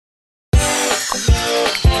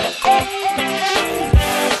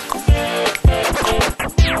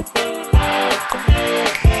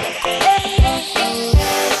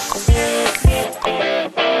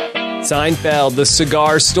Seinfeld, the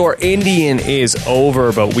cigar store Indian is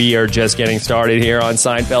over, but we are just getting started here on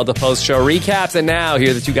Seinfeld, the post-show recaps. And now,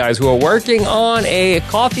 here are the two guys who are working on a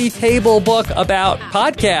coffee table book about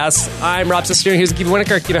podcasts. I'm Rob Cesternino. Here's Akiva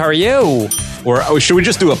Winokur. Akiva, how are you? Or should we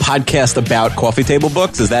just do a podcast about coffee table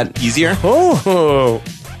books? Is that easier? Oh,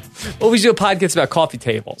 well, we should do a podcast about coffee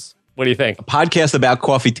tables. What do you think? A podcast about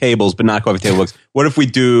coffee tables, but not coffee table books. What if we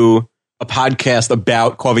do a podcast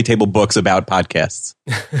about coffee table books about podcasts?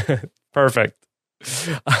 Perfect.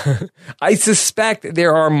 I suspect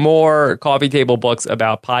there are more coffee table books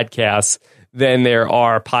about podcasts than there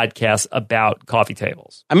are podcasts about coffee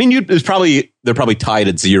tables. I mean, they're probably tied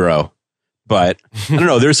at zero, but I don't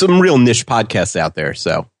know. There's some real niche podcasts out there.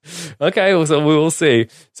 So okay, so we will see.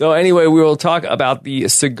 So anyway, we will talk about the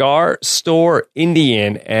Cigar Store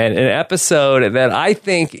Indian, and an episode that I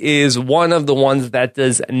think is one of the ones that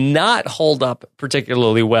does not hold up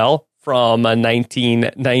particularly well from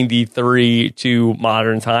 1993 to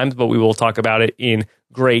modern times, but we will talk about it in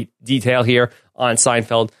great detail here on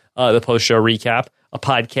Seinfeld, the post-show recap, a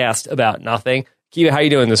podcast about nothing. Akiva, how are you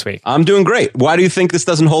doing this week? I'm doing great. Why do you think this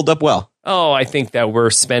doesn't hold up well? Oh, I think that we're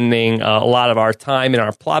spending a lot of our time in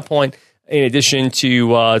our plot point, in addition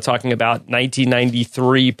to talking about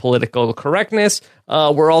 1993 political correctness.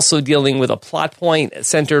 We're also dealing with a plot point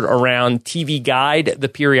centered around TV Guide, the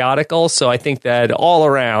periodical. So I think that all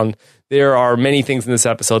around, there are many things in this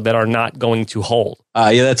episode that are not going to hold.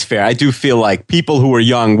 Yeah, that's fair. I do feel like people who are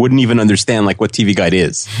young wouldn't even understand like what TV Guide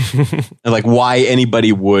is, and like why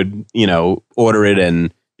anybody would, order it,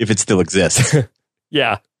 and if it still exists.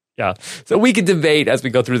 Yeah. So we could debate as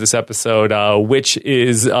we go through this episode which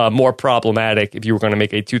is more problematic if you were going to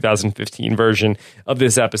make a 2015 version of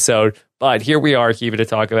this episode. But here we are, Akiva, to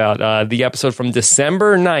talk about the episode from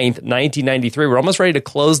December 9th, 1993. We're almost ready to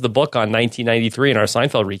close the book on 1993 in our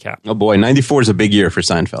Seinfeld recap. Oh boy, 94 is a big year for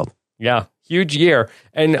Seinfeld. Yeah, huge year.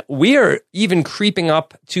 And we are even creeping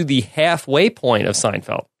up to the halfway point of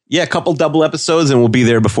Seinfeld. Yeah, a couple double episodes and we'll be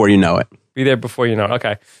there before you know it. Be there before you know it.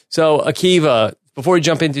 Okay. So, Akiva, before we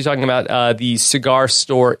jump into talking about the Cigar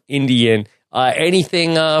Store Indian,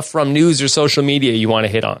 anything from news or social media you want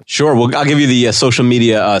to hit on? Sure. Well, I'll give you the social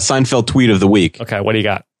media Seinfeld tweet of the week. Okay. What do you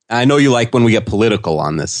got? I know you like when we get political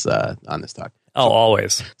on this talk. Oh,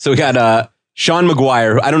 always. So we got Sean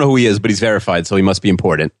McGuire. I don't know who he is, but he's verified, so he must be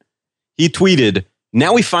important. He tweeted,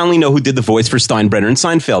 "Now we finally know who did the voice for Steinbrenner in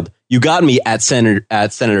Seinfeld. You got me at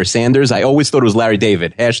Senator Sanders. I always thought it was Larry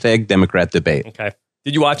David. # Democrat debate." Okay.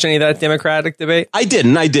 Did you watch any of that Democratic debate? I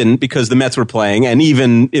didn't because the Mets were playing, and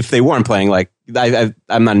even if they weren't playing, like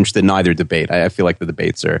I'm not interested in either debate. I feel like the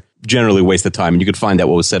debates are generally a waste of time, and you could find out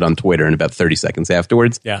what was said on Twitter in about 30 seconds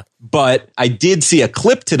afterwards. Yeah. But I did see a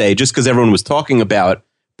clip today, just because everyone was talking about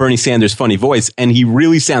Bernie Sanders' funny voice, and he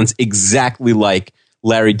really sounds exactly like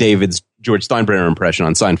Larry David's George Steinbrenner impression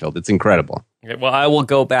on Seinfeld. It's incredible. Okay, well, I will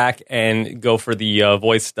go back and go for the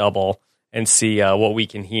voice double and see what we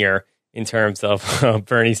can hear in terms of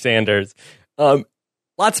Bernie Sanders.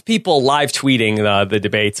 Lots of people live tweeting the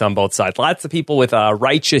debates on both sides. Lots of people with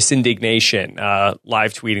righteous indignation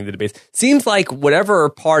live tweeting the debates. Seems like whatever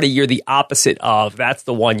party you're the opposite of, that's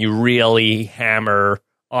the one you really hammer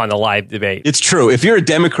on a live debate. It's true. If you're a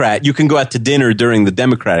Democrat, you can go out to dinner during the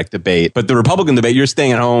Democratic debate, but the Republican debate, you're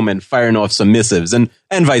staying at home and firing off some missives, and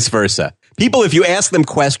vice versa. People, if you ask them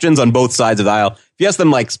questions on both sides of the aisle, if you ask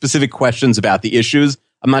them like specific questions about the issues,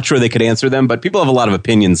 I'm not sure they could answer them, but people have a lot of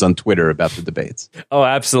opinions on Twitter about the debates. Oh,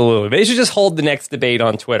 absolutely. They should just hold the next debate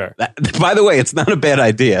on Twitter. By the way, it's not a bad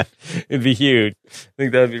idea. It'd be huge. I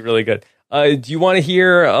think that would be really good. Do you want to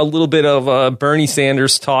hear a little bit of Bernie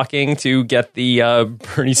Sanders talking to get the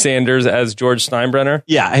Bernie Sanders as George Steinbrenner?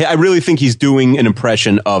 Yeah, I really think he's doing an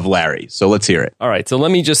impression of Larry. So let's hear it. All right. So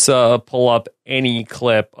let me just pull up any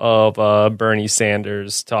clip of Bernie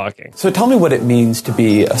Sanders talking. So tell me what it means to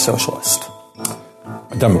be a socialist.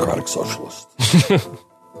 A democratic socialist.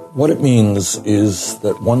 What it means is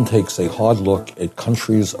that one takes a hard look at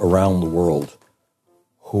countries around the world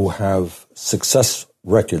who have success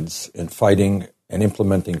records in fighting and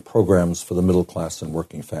implementing programs for the middle class and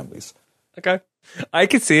working families. Okay. I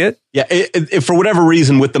could see it. Yeah, for whatever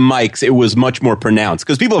reason with the mics, it was much more pronounced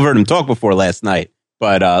because people have heard him talk before last night.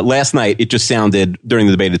 But last night, it just sounded, during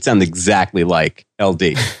the debate, it sounded exactly like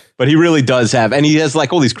LD. But he really does have, and he has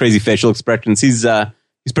like all these crazy facial expressions. He's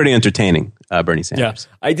pretty entertaining, Bernie Sanders.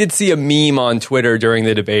 Yeah, I did see a meme on Twitter during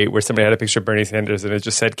the debate where somebody had a picture of Bernie Sanders and it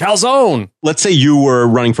just said, "Calzone." Let's say you were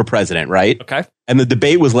running for president, right? Okay. And the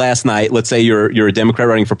debate was last night. Let's say you're a Democrat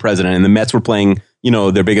running for president and the Mets were playing,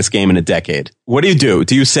 their biggest game in a decade. What do?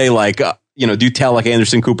 Do you say like, do you tell like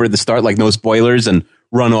Anderson Cooper at the start, like no spoilers and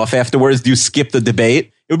run off afterwards? Do you skip the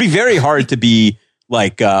debate? It would be very hard to be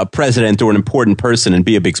like a president or an important person and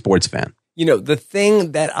be a big sports fan. You know, the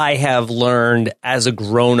thing that I have learned as a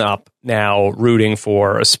grown-up now rooting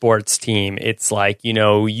for a sports team, it's like, you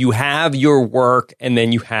know, you have your work and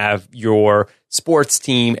then you have your sports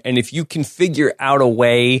team. And if you can figure out a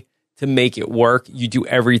way to make it work, you do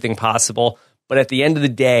everything possible. But at the end of the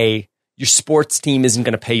day, your sports team isn't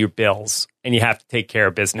going to pay your bills and you have to take care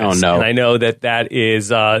of business. Oh, no. And I know that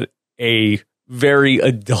is a very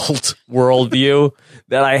adult worldview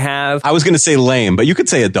that I have. I was going to say lame, but you could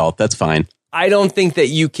say adult. That's fine. I don't think that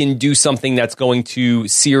you can do something that's going to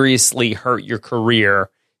seriously hurt your career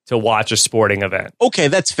to watch a sporting event. Okay,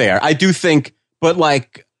 that's fair. I do think, but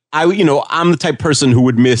like, I'm the type of person who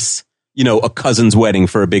would miss, a cousin's wedding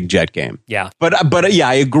for a big Jet game. Yeah. But yeah,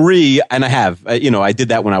 I agree. And I have, I did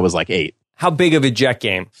that when I was like 8. How big of a Jet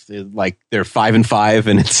game? Like they're 5-5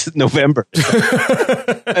 and it's November.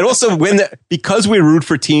 And also because we root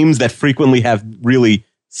for teams that frequently have really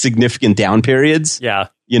significant down periods. Yeah.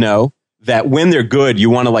 That when they're good, you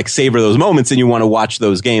want to like savor those moments and you want to watch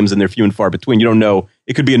those games and they're few and far between. You don't know.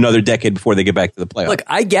 It could be another decade before they get back to the playoffs. Look,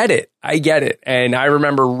 I get it. And I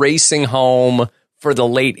remember racing home for the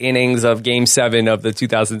late innings of Game 7 of the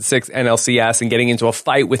 2006 NLCS and getting into a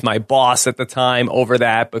fight with my boss at the time over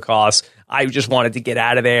that because I just wanted to get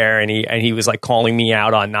out of there. And he was like calling me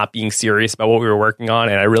out on not being serious about what we were working on.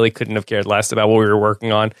 And I really couldn't have cared less about what we were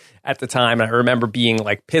working on at the time. And I remember being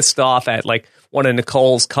like pissed off at like one of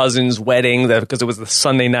Nicole's cousins' wedding because it was the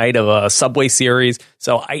Sunday night of a Subway series.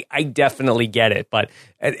 So I definitely get it. But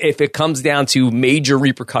if it comes down to major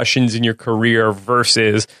repercussions in your career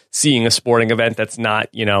versus seeing a sporting event that's not,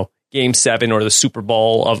 Game 7 or the Super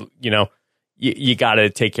Bowl of, you got to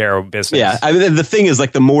take care of business. Yeah. I mean, the thing is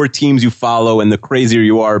like the more teams you follow and the crazier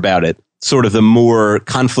you are about it, sort of the more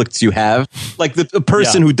conflicts you have. Like the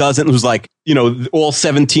person who's like, all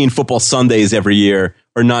 17 football Sundays every year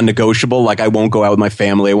are non-negotiable. Like I won't go out with my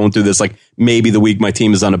family. I won't do this. Like maybe the week my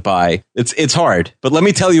team is on a bye. It's hard, but let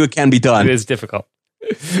me tell you, it can be done. It is difficult.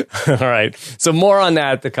 All right. So more on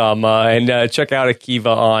that to come. And check out Akiva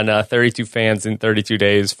on 32 Fans in 32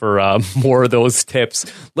 Days for more of those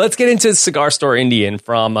tips. Let's get into Cigar Store Indian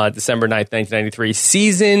from December 9th, 1993.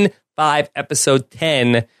 Season 5, Episode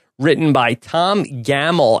 10, written by Tom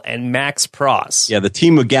Gamble and Max Pross. Yeah, the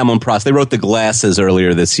team of Gamble and Pross. They wrote The Glasses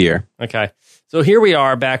earlier this year. Okay. So here we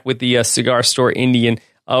are back with the Cigar Store Indian.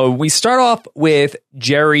 We start off with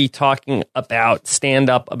Jerry talking about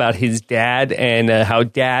stand-up, about his dad and how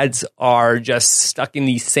dads are just stuck in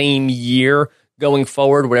the same year going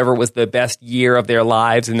forward, whatever was the best year of their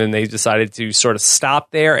lives. And then they decided to sort of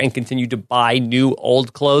stop there and continue to buy new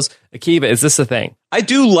old clothes. Akiva, is this a thing? I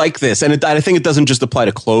do like this. And I think it doesn't just apply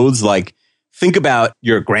to clothes. Like, think about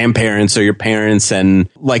your grandparents or your parents and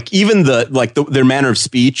like even their manner of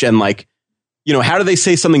speech and like, how do they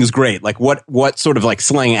say something is great? Like what sort of like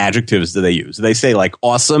slang adjectives do they use? Do they say like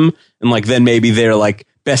awesome? And like, then maybe their like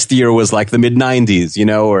best year was like the mid 90s,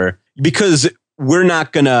 or because we're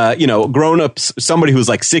not gonna, grown ups, somebody who's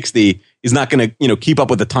like 60 is not gonna, keep up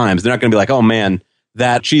with the times. They're not gonna be like, oh man,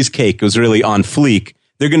 that cheesecake was really on fleek.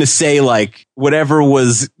 They're gonna say like whatever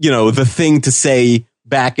was, the thing to say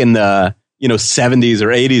back in the, 70s or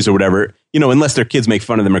 80s or whatever. Unless their kids make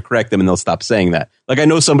fun of them or correct them and they'll stop saying that. Like I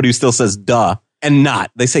know somebody who still says duh and not.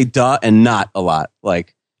 They say duh and not a lot.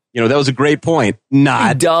 Like, that was a great point.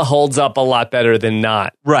 Not. Duh holds up a lot better than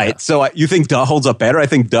not. Right. So you think duh holds up better? I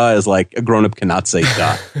think duh is like a grown-up cannot say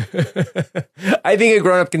duh. I think a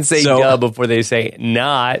grown-up can say duh before they say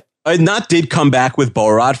not. Not did come back with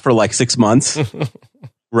Borat for like 6 months.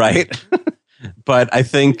 Right? But I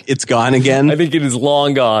think it's gone again. I think it is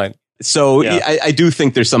long gone. So yeah. I do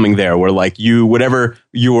think there's something there where like whatever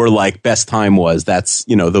your like best time was, that's,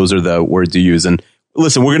 those are the words you use. And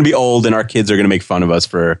listen, we're going to be old and our kids are going to make fun of us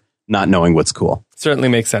for not knowing what's cool. Certainly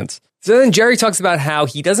makes sense. So then Jerry talks about how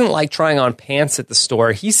he doesn't like trying on pants at the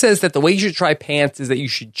store. He says that the way you should try pants is that you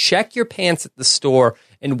should check your pants at the store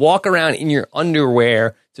and walk around in your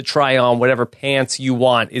underwear to try on whatever pants you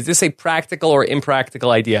want. Is this a practical or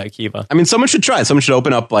impractical idea, Akiva? I mean, someone should try it. Someone should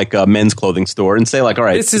open up like a men's clothing store and say like, all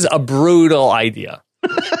right. This is a brutal idea.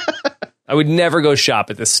 I would never go shop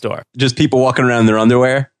at this store. Just people walking around in their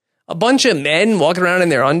underwear? A bunch of men walking around in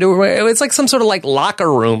their underwear. It's like some sort of like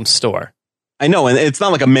locker room store. I know, and it's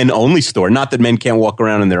not like a men-only store. Not that men can't walk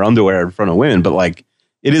around in their underwear in front of women, but like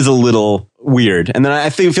it is a little weird. And then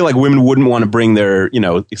I feel like women wouldn't want to bring their,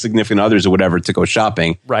 significant others or whatever to go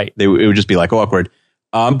shopping. Right. It would just be like awkward.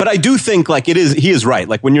 But I do think like he is right.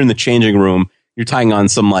 Like when you're in the changing room, you're tying on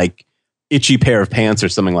some like itchy pair of pants or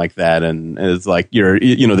something like that. And it's like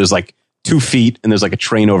there's like 2 feet and there's like a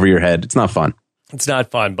train over your head. It's not fun. It's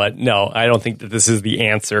not fun, but no, I don't think that this is the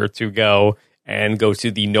answer to go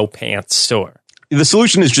to the no pants store. The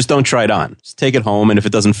solution is just don't try it on. Just take it home, and if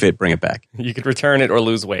it doesn't fit, bring it back. You could return it or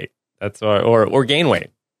lose weight. That's or gain weight,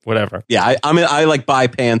 whatever. Yeah, I like buy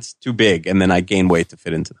pants too big, and then I gain weight to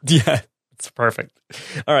fit into them. Yeah, it's perfect.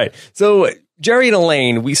 All right, so Jerry and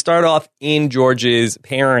Elaine, we start off in George's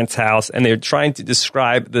parents' house, and they're trying to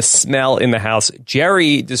describe the smell in the house.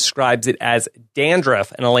 Jerry describes it as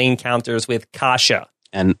dandruff, and Elaine counters with kasha.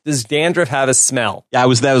 And does dandruff have a smell? Yeah,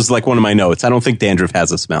 that was like one of my notes. I don't think dandruff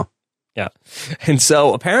has a smell. Yeah. And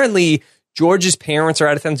so apparently George's parents are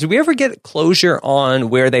out of town. Did we ever get closure on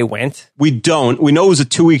where they went? We don't. We know it was a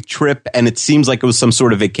 2-week trip, and it seems like it was some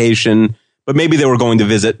sort of vacation, but maybe they were going to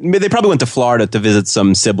visit. They probably went to Florida to visit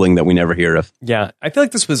some sibling that we never hear of. Yeah. I feel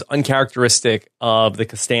like this was uncharacteristic of the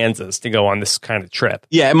Costanzas to go on this kind of trip.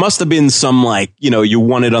 Yeah, it must have been some you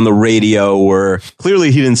won it on the radio, or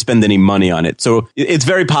clearly he didn't spend any money on it. So it's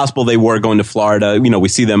very possible they were going to Florida. We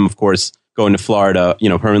see them, of course, going to Florida,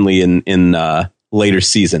 permanently in later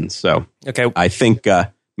seasons. So okay. I think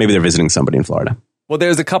maybe they're visiting somebody in Florida. Well,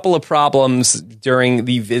 there's a couple of problems during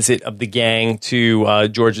the visit of the gang to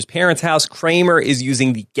George's parents' house. Kramer is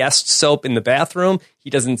using the guest soap in the bathroom. He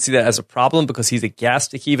doesn't see that as a problem because he's a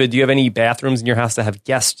guest. Akiva, do you have any bathrooms in your house that have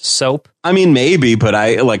guest soap? I mean, maybe, but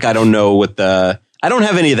I don't know what I don't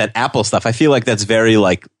have any of that Apple stuff. I feel like that's very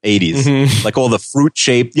 80s, Mm-hmm. like all the fruit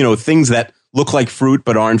shaped, things that look like fruit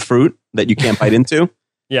but aren't fruit that you can't bite into.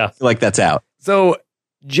 Yeah. I feel like that's out. So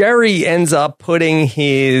Jerry ends up putting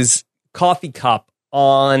his coffee cup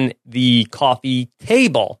on the coffee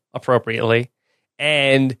table appropriately,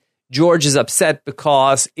 and George is upset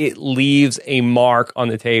because it leaves a mark on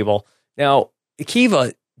the table. Now,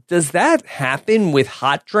 Akiva, does that happen with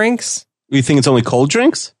hot drinks? You think it's only cold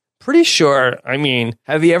drinks? Pretty sure. I mean,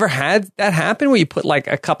 have you ever had that happen where you put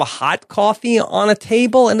a cup of hot coffee on a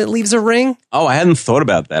table and it leaves a ring? Oh, I hadn't thought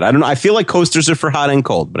about that. I don't know. I feel like coasters are for hot and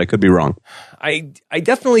cold, but I could be wrong. I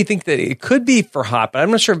definitely think that it could be for hot, but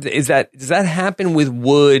I'm not sure. Does that happen with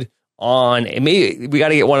wood on? Maybe we got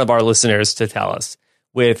to get one of our listeners to tell us.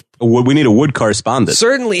 We need a wood correspondent.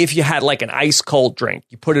 Certainly, if you had an ice cold drink,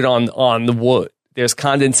 you put it on the wood. There's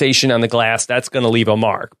condensation on the glass. That's going to leave a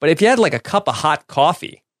mark. But if you had a cup of hot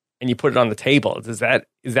coffee and you put it on the table, is that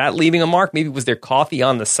leaving a mark? Maybe was there coffee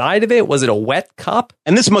on the side of it? Was it a wet cup?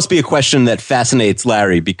 And this must be a question that fascinates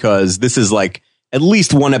Larry, because this is at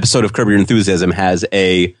least one episode of Curb Your Enthusiasm has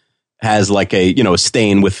a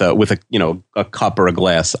stain with a cup or a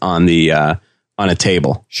glass on a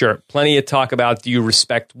table. Sure, plenty of talk about do you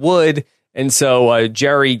respect wood, and so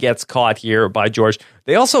Jerry gets caught here by George.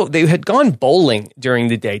 They had gone bowling during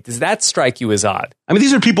the day. Does that strike you as odd? I mean,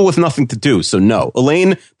 these are people with nothing to do, so no.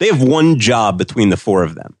 Elaine, they have one job between the four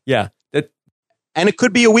of them. Yeah. And it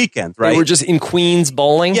could be a weekend, right? They were just in Queens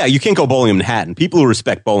bowling? Yeah, you can't go bowling in Manhattan. People who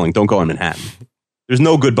respect bowling don't go in Manhattan. There's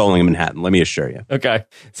no good bowling in Manhattan, let me assure you. Okay,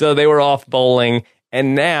 so they were off bowling,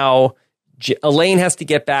 and now Elaine has to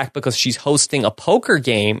get back because she's hosting a poker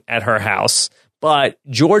game at her house, but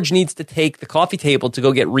George needs to take the coffee table to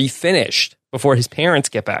go get refinished before his parents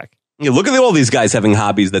get back. Yeah, look at all these guys having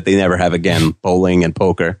hobbies that they never have again, bowling and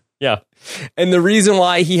poker. Yeah. And the reason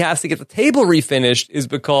why he has to get the table refinished is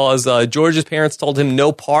because George's parents told him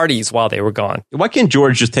no parties while they were gone. Why can't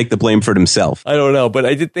George just take the blame for it himself? I don't know, but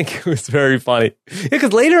I did think it was very funny.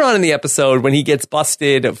 Because later on in the episode, when he gets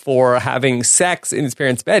busted for having sex in his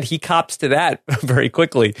parents' bed, he cops to that very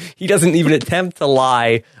quickly. He doesn't even attempt to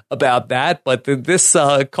lie about that, but this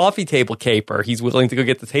coffee table caper, he's willing to go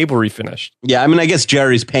get the table refinished. Yeah, I mean, I guess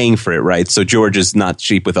Jerry's paying for it, right? So George is not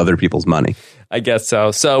cheap with other people's money. I guess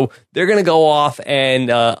so. So they're going to go off, and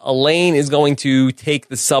Elaine is going to take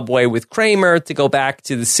the subway with Kramer to go back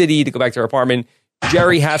to the city, to go back to her apartment.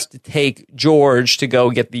 Jerry has to take George to go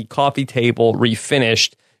get the coffee table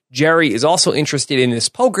refinished. Jerry is also interested in this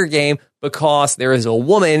poker game because there is a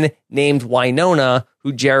woman named Winona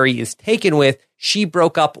who Jerry is taken with. She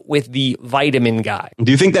broke up with the vitamin guy.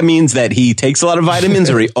 Do you think that means that he takes a lot of vitamins,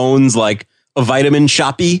 or he owns a vitamin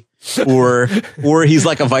shoppy? or he's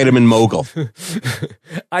like a vitamin mogul?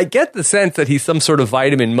 I get the sense that he's some sort of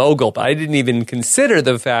vitamin mogul, but I didn't even consider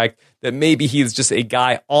the fact that maybe he's just a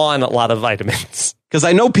guy on a lot of vitamins. Because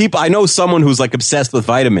I know someone who's obsessed with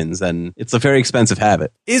vitamins, and it's a very expensive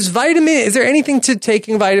habit. Is there anything to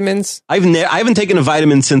taking vitamins? I haven't taken a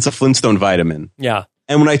vitamin since a Flintstone vitamin. Yeah.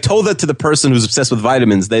 And when I told that to the person who's obsessed with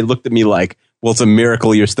vitamins, they looked at me like, well, it's a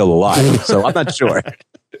miracle you're still alive. So I'm not sure.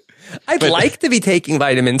 I'd like to be taking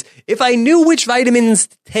vitamins. If I knew which vitamins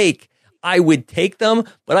to take, I would take them.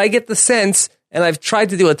 But I get the sense And I've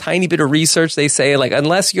tried to do a tiny bit of research. They say, like,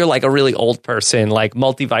 unless you're like a really old person, like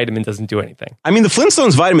multivitamin doesn't do anything. I mean, the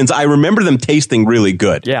Flintstones vitamins, I remember them tasting really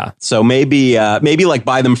good. Yeah. So maybe like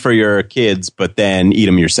buy them for your kids, but then eat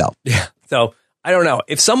them yourself. Yeah. So I don't know.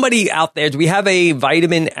 If somebody out there, do we have a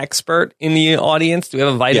vitamin expert in the audience? Do we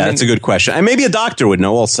have a vitamin? Yeah, that's a good question. And maybe a doctor would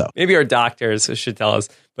know also. Maybe our doctors should tell us,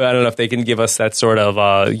 but I don't know if they can give us that sort of,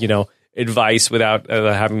 advice without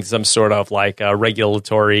having some sort of like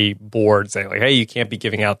regulatory board saying like, hey, you can't be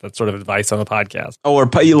giving out that sort of advice on the podcast. Oh, or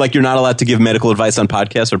like you're not allowed to give medical advice on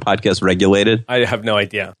podcasts or podcasts regulated. I have no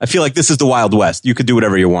idea. I feel like this is the Wild West. You could do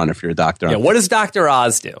whatever you want if you're a doctor. Yeah. What does Dr.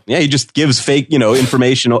 Oz do? Yeah, he just gives fake,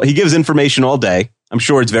 information. He gives information all day. I'm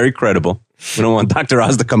sure it's very credible. We don't want Dr.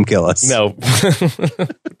 Oz to come kill us. No. I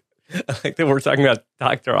like that we're talking about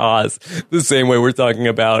Dr. Oz the same way we're talking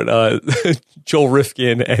about Joel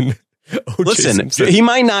Rifkin and O.J. Listen, Simpson. he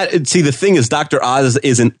might not see. The thing is, Dr. Oz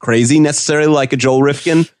isn't crazy necessarily like a Joel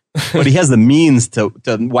Rifkin, but he has the means to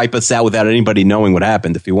wipe us out without anybody knowing what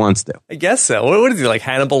happened if he wants to. I guess so. What is he, like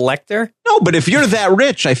Hannibal Lecter? No, but if you're that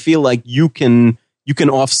rich, I feel like you can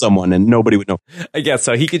off someone and nobody would know. I guess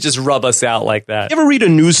so. He could just rub us out like that. You ever read a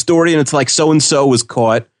news story and it's like so and so was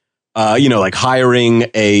caught, like hiring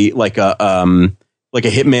a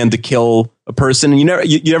hitman to kill a person, and you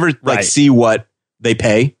never like Right. see what they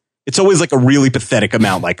pay. It's always like a really pathetic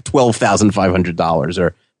amount, like $12,500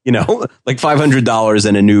 or, like $500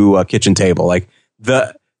 and a new kitchen table. Like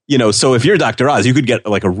so if you're Dr. Oz, you could get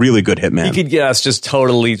like a really good hitman. He could get us just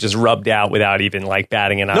totally just rubbed out without even like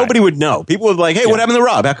batting an eye. Nobody would know. People would be like, hey, what happened to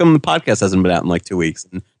Rob? How come the podcast hasn't been out in like 2 weeks?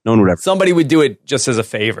 And no one would ever. Somebody would do it just as a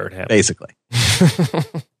favor to him. Basically.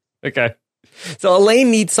 Okay. So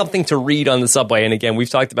Elaine needs something to read on the subway. And again,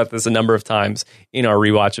 we've talked about this a number of times in our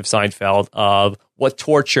rewatch of Seinfeld of what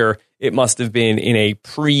torture it must have been in a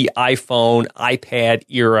pre-iPhone, iPad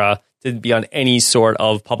era to be on any sort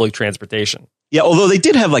of public transportation. Yeah, although they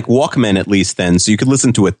did have like Walkman at least then, so you could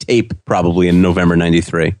listen to a tape probably in November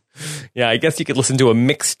 93. Yeah, I guess you could listen to a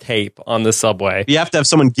mixtape on the subway. You have to have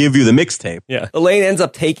someone give you the mixtape. Yeah. Elaine ends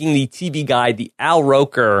up taking the TV guide, the Al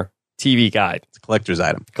Roker TV guide. It's a collector's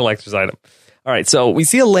item. All right, so we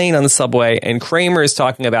see Elaine on the subway, and Kramer is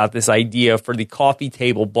talking about this idea for the coffee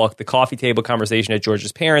table book. The coffee table conversation at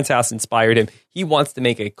George's parents' house inspired him. He wants to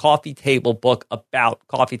make a coffee table book about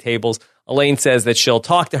coffee tables. Elaine says that she'll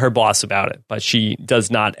talk to her boss about it, but she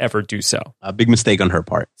does not ever do so. A big mistake on her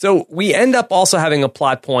part. So we end up also having a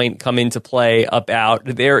plot point come into play about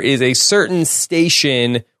there is a certain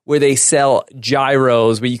station where they sell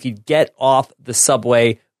gyros where you could get off the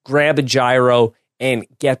subway, grab a gyro, and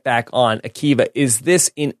get back on. Akiva, is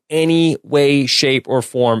this in any way, shape, or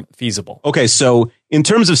form feasible? Okay, so in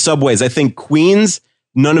terms of subways, I think Queens,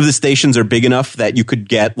 none of the stations are big enough that you could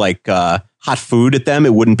get like hot food at them.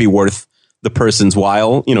 It wouldn't be worth the person's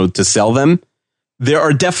while, to sell them. There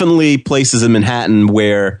are definitely places in Manhattan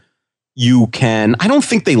where you can, I don't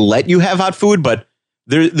think they let you have hot food, but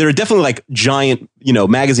there are definitely like giant,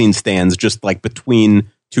 magazine stands just like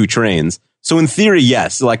between two trains. So in theory,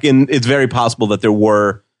 yes, it's very possible that there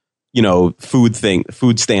were,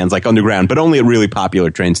 food stands like underground, but only at really popular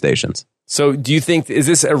train stations. So do you think, is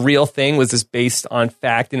this a real thing? Was this based on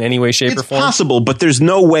fact in any way, shape, or form? It's possible, but there's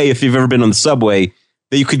no way, if you've ever been on the subway,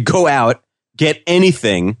 that you could go out, get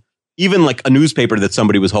anything, even like a newspaper that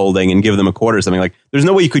somebody was holding and give them a quarter or something. Like, there's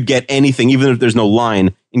no way you could get anything, even if there's no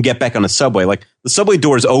line, and get back on a subway. Like, the subway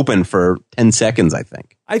doors open for 10 seconds, I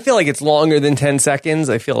think. I feel like it's longer than 10 seconds.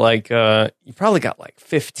 I feel like you probably got like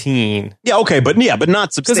 15. Yeah, okay, but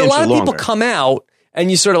not substantially because a lot of longer. people come out and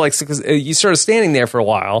you sort of like, cause you sort of standing there for a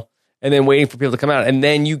while and then waiting for people to come out, and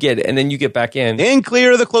then you get back in and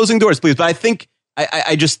clear the closing doors, please. But I think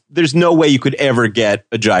I just, there's no way you could ever get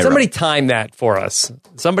a gyro. Somebody time that for us.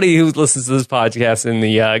 Somebody who listens to this podcast in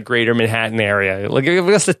the greater Manhattan area, like, give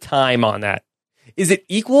us a time on that. Is it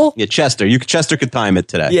equal? Yeah, Chester could time it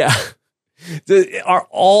today. Yeah. Are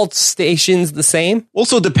all stations the same?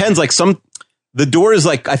 Also depends. Like the doors,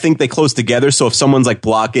 like I think they close together. So if someone's like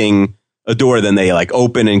blocking a door, then they like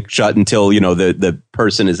open and shut until the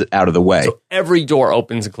person is out of the way. So every door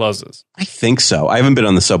opens and closes. I think so. I haven't been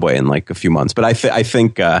on the subway in like a few months, but I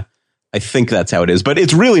think that's how it is. But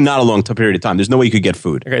it's really not a long period of time. There's no way you could get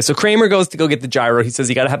food. Okay, so Kramer goes to go get the gyro. He says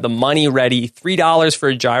you got to have the money ready. $3 for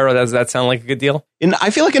a gyro. Does that sound like a good deal?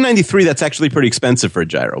 I feel like in 93, that's actually pretty expensive for a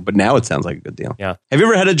gyro, but now it sounds like a good deal. Yeah. Have you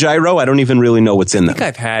ever had a gyro? I don't even really know what's in them. I think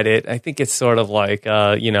I've had it. I think it's sort of like,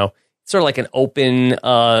 sort of like an open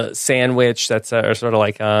sandwich that's or sort of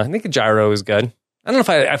like, I think a gyro is good. I don't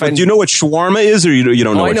know if I do you know what shawarma is, or you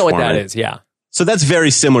don't know I know what what that shawarma is, yeah. So that's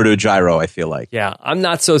very similar to a gyro, I feel like. Yeah, I'm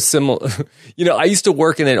not so similar. I used to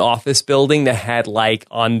work in an office building that had like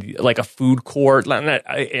a food court,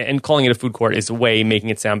 and calling it a food court is a way making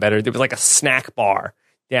it sound better. There was like a snack bar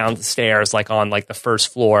downstairs, like on like the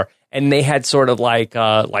first floor, and they had sort of like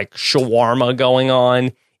shawarma going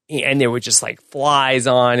on. And there were just like flies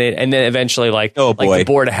on it, and then eventually, like the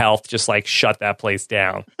Board of Health just like shut that place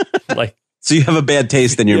down. Like, so you have a bad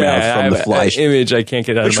taste in your mouth from the fly. Image I can't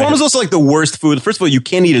get out. Which of my one head. was also like the worst food? First of all, you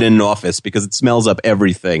can't eat it in an office because it smells up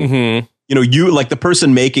everything. Mm-hmm. You like the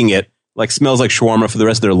person making it like smells like shawarma for the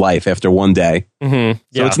rest of their life after one day. Mm-hmm.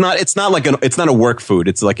 So it's not a work food.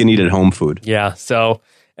 It's like an eat at home food. Yeah. So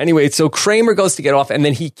anyway, so Kramer goes to get off, and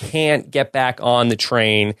then he can't get back on the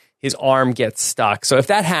train. His arm gets stuck. So if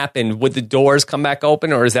that happened, would the doors come back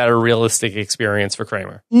open, or is that a realistic experience for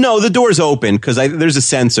Kramer? No, the door's open because there's a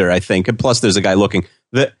sensor, I think, and plus there's a guy looking.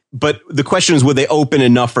 But the question is, would they open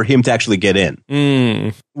enough for him to actually get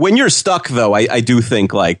in? When you're stuck, though, I do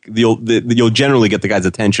think like you'll generally get the guy's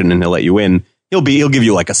attention and he'll let you in. He'll give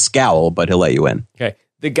you like a scowl, but he'll let you in. Okay.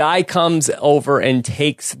 The guy comes over and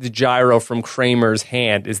takes the gyro from Kramer's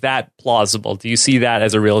hand. Is that plausible? Do you see that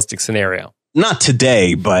as a realistic scenario? Not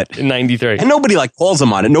today, but in 93. And nobody like calls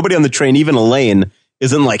him on it. Nobody on the train, even Elaine,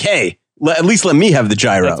 isn't like, hey, at least let me have the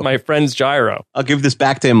gyro. That's my friend's gyro. I'll give this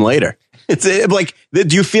back to him later. It's like,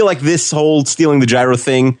 do you feel like this whole stealing the gyro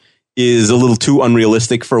thing is a little too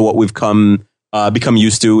unrealistic for what we've become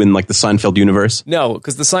used to in like the Seinfeld universe? No,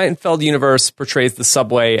 because the Seinfeld universe portrays the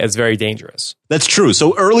subway as very dangerous. That's true.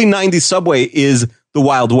 So early 90s subway is the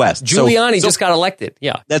Wild West. Giuliani just got elected.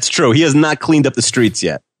 Yeah. That's true. He has not cleaned up the streets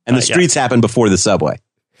yet. And the streets happened before the subway.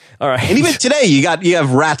 All right. And even today, you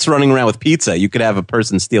have rats running around with pizza. You could have a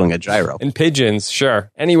person stealing a gyro. And pigeons,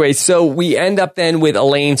 sure. Anyway, so we end up then with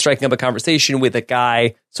Elaine striking up a conversation with a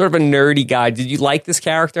guy, sort of a nerdy guy. Did you like this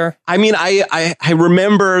character? I mean, I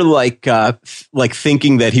remember like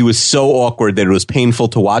thinking that he was so awkward that it was painful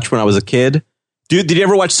to watch when I was a kid. Did you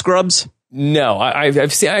ever watch Scrubs? No,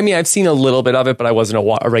 I've seen a little bit of it, but I wasn't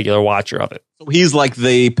a regular watcher of it. So he's like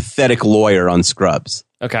the pathetic lawyer on Scrubs.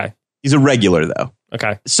 Okay. He's a regular, though.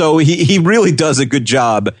 Okay. So he really does a good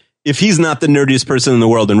job. If he's not the nerdiest person in the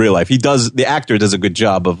world in real life, the actor does a good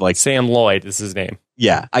job of like... Sam Lloyd is his name.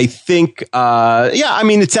 Yeah, I think, I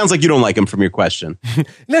mean, it sounds like you don't like him from your question.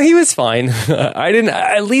 No, he was fine. I didn't,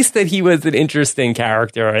 at least that he was an interesting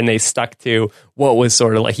character and they stuck to what was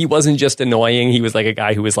sort of like, he wasn't just annoying. He was like a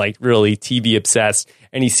guy who was like really TV obsessed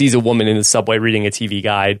and he sees a woman in the subway reading a TV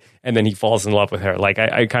guide and then he falls in love with her. Like,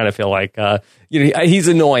 I kind of feel like, he's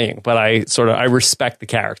annoying, but I respect the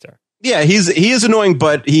character. Yeah, he is annoying,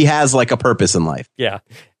 but he has like a purpose in life. Yeah.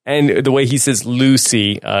 And the way he says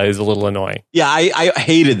Lucy is a little annoying. Yeah, I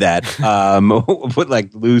hated that. Put like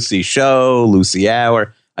Lucy show, Lucy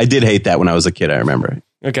hour. I did hate that when I was a kid, I remember.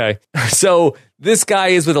 Okay. So this guy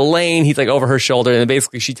is with Elaine. He's like over her shoulder. And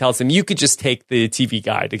basically she tells him, you could just take the TV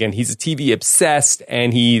guide. Again, he's a TV obsessed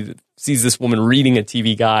and he sees this woman reading a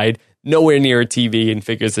TV guide, nowhere near a TV, and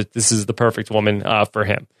figures that this is the perfect woman for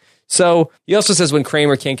him. So he also says when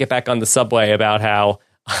Kramer can't get back on the subway about how,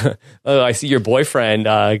 oh, I see your boyfriend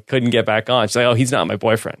couldn't get back on. She's like, oh, he's not my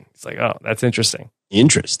boyfriend. It's like, oh, that's interesting.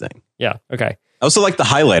 Interesting. Yeah. Okay. I also like the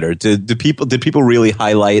highlighter. Did people really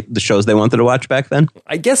highlight the shows they wanted to watch back then?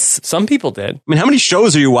 I guess some people did. I mean, how many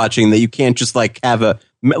shows are you watching that you can't just like have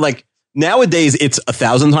nowadays it's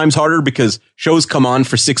 1,000 times harder because shows come on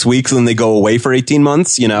for 6 weeks and then they go away for 18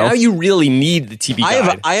 months, you know? Now you really need the TV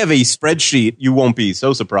guide. I have a spreadsheet, you won't be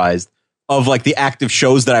so surprised, of like the active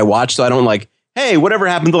shows that I watch so I don't like, hey, whatever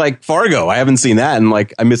happened to like Fargo? I haven't seen that and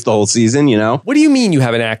like I missed the whole season, you know? What do you mean you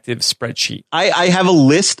have an active spreadsheet? I have a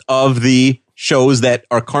list of the shows that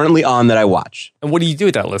are currently on that I watch. And what do you do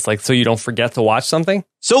with that list? Like, so you don't forget to watch something?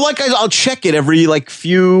 So like I'll check it every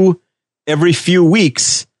few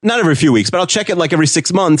weeks. Not every few weeks, but I'll check it like every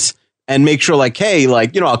 6 months and make sure like, hey,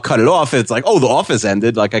 like, you know, I'll cut it off. It's like, oh, The Office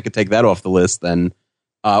ended. Like I could take that off the list then.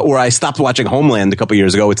 Or I stopped watching Homeland a couple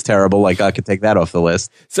years ago. It's terrible. Like I could take that off the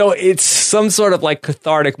list. So it's some sort of like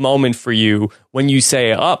cathartic moment for you when you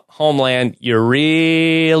say, oh, Homeland, you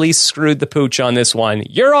really screwed the pooch on this one.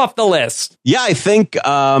 You're off the list. Yeah, I think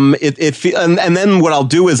and then what I'll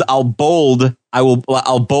do is I'll bold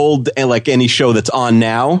like any show that's on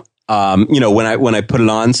now. You know, when I put it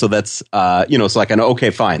on, so that's you know, so like I know,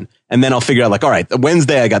 okay, fine. And then I'll figure out like, all right,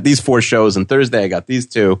 Wednesday I got these 4 shows and Thursday I got these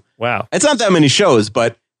 2. Wow. It's not that many shows,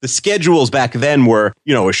 but the schedules back then were,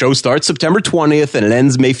 you know, a show starts September 20th and it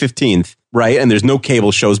ends May 15th, right? And there's no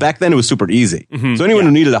cable shows. Back then it was super easy. Mm-hmm. So anyone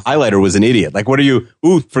who needed a highlighter was an idiot. Like,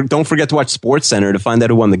 don't forget to watch SportsCenter to find out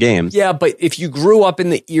who won the games. Yeah, but if you grew up in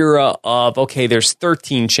the era of, okay, there's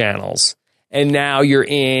 13 channels And now you're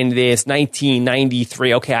in this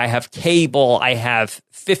 1993. Okay, I have cable. I have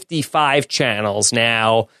 55 channels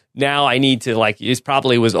now. Now I need to, like, it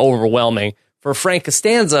probably was overwhelming. For Frank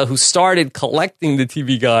Costanza, who started collecting the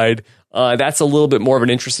TV Guide, that's a little bit more of an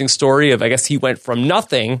interesting story of, I guess he went from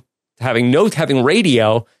nothing to having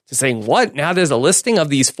radio to saying, what? Now there's a listing of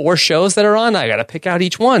these 4 shows that are on. I got to pick out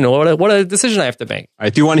each one. What a decision I have to make. All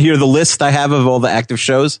right. Do you want to hear the list I have of all the active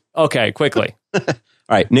shows? Okay, quickly. All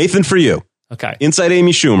right. Nathan, for you. Okay. Inside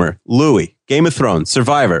Amy Schumer, Louie, Game of Thrones,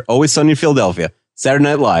 Survivor, Always Sunny in Philadelphia, Saturday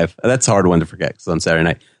Night Live. That's a hard one to forget because it's on Saturday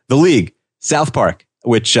night. The League, South Park,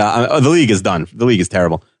 which The League is done. The League is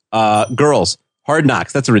terrible. Girls, Hard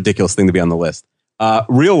Knocks. That's a ridiculous thing to be on the list.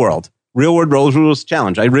 Real World Rules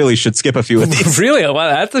Challenge. I really should skip a few of these. Really? Well,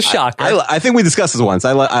 that's a shocker. I think we discussed this once.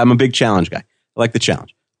 I'm a big challenge guy. I like the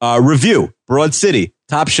challenge. Review, Broad City,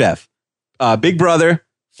 Top Chef, Big Brother,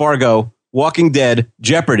 Fargo, Walking Dead,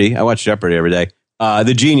 Jeopardy. I watch Jeopardy every day.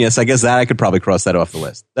 The Genius. I guess that I could probably cross that off the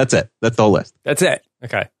list. That's it. That's the whole list. That's it.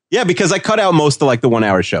 Okay. Yeah, because I cut out most of like the 1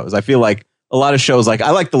 hour shows. I feel like a lot of shows, like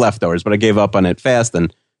I like The Leftovers, but I gave up on it fast.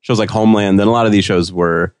 And shows like Homeland and a lot of these shows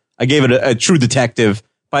I gave it a True Detective.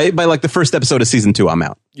 By like the first episode of season 2, I'm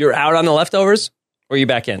out. You're out on The Leftovers? Or are you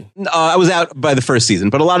back in? I was out by the first season,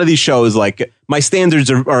 but a lot of these shows, like my standards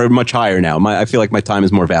are much higher now. I feel like my time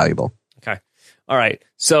is more valuable. Okay. All right.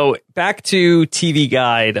 So back to TV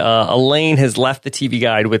Guide. Elaine has left the TV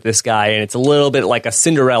Guide with this guy, and it's a little bit like a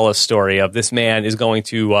Cinderella story of this man is going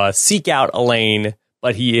to seek out Elaine,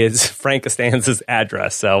 but he is Frank Costanza's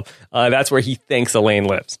address. So that's where he thinks Elaine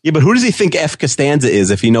lives. Yeah, but who does he think F. Costanza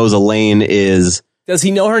is if he knows Elaine is... Does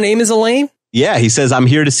he know her name is Elaine? Yeah, he says, I'm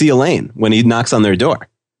here to see Elaine when he knocks on their door.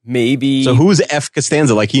 Maybe. So who's F.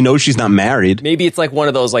 Costanza? Like, he knows she's not married. Maybe it's like one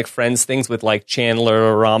of those like Friends things with like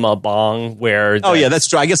Chandler Rama Bong where... Oh, yeah, that's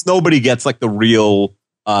true. I guess nobody gets like the real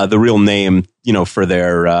name, for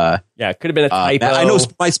their... yeah, it could have been a typo. I know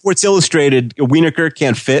my Sports Illustrated, Wienerker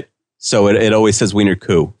can't fit, so it always says Wiener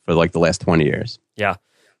Coup for like the last 20 years. Yeah.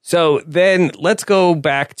 So then let's go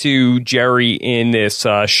back to Jerry in this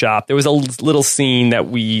shop. There was a little scene that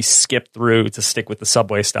we skipped through to stick with the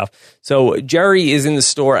Subway stuff. So Jerry is in the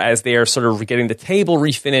store as they are sort of getting the table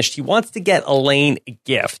refinished. He wants to get Elaine a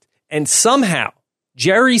gift. And somehow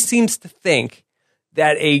Jerry seems to think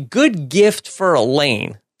that a good gift for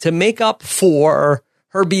Elaine to make up for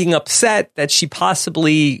her being upset that she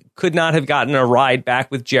possibly could not have gotten a ride back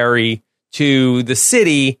with Jerry to the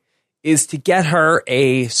city is to get her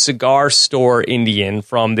a cigar store Indian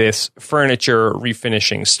from this furniture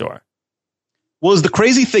refinishing store. Well, is the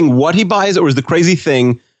crazy thing what he buys, or is the crazy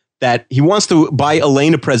thing that he wants to buy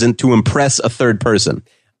Elaine a present to impress a third person?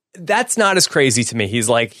 That's not as crazy to me. He's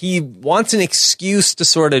like, he wants an excuse to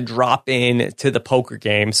sort of drop in to the poker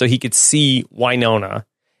game so he could see Winona.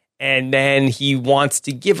 And then he wants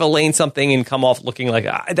to give Elaine something and come off looking like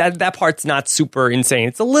that part's not super insane.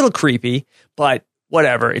 It's a little creepy, but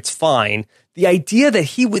whatever, it's fine. The idea that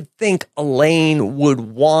he would think Elaine would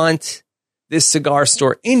want this cigar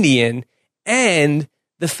store Indian, and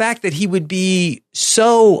the fact that he would be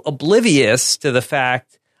so oblivious to the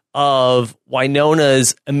fact of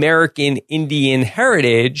Winona's American Indian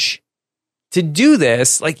heritage to do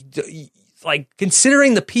this, like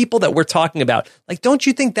considering the people that we're talking about, like, don't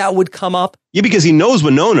you think that would come up? Yeah, because he knows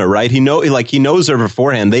Winona, right? He knows her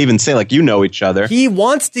beforehand. They even say you know each other. He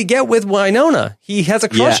wants to get with Winona. He has a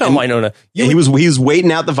crush on Winona. He was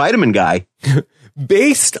waiting out the vitamin guy.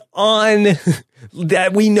 Based on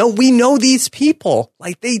that, we know these people.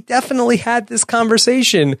 Like, they definitely had this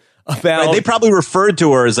conversation about. Right, they probably referred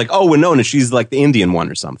to her as like, oh, Winona, she's like the Indian one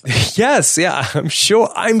or something. Yes, yeah, I'm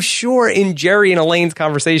sure in Jerry and Elaine's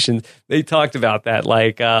conversations they talked about that.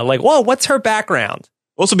 Like, whoa, what's her background?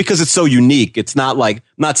 Also, because it's so unique, it's not like, I'm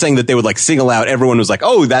not saying that they would like single out everyone who's like,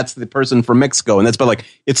 oh, that's the person from Mexico, and but like,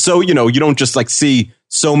 it's so, you don't just like see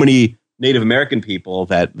so many Native American people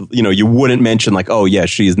that, you wouldn't mention like, oh yeah,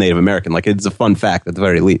 she's Native American. Like, it's a fun fact at the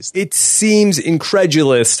very least. It seems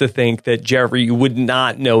incredulous to think that Jerry would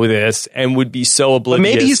not know this and would be so oblivious.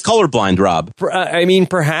 But maybe he's colorblind, Rob.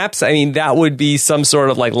 Perhaps. That would be some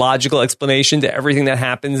sort of like logical explanation to everything that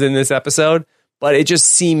happens in this episode. But it just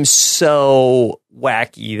seems so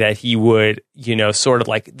wacky that he would, sort of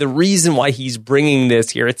like the reason why he's bringing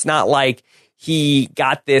this here. It's not like he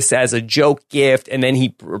got this as a joke gift and then he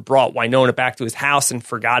brought Winona back to his house and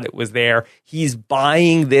forgot it was there. He's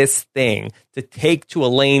buying this thing to take to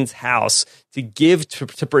Elaine's house to give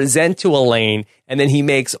to present to Elaine. And then he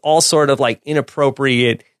makes all sort of like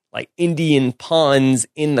inappropriate, like Indian puns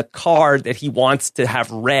in the card that he wants to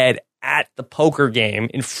have read at the poker game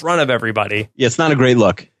in front of everybody. Yeah, it's not a great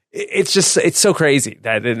look. it's just, it's so crazy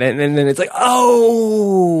that, and then it's like,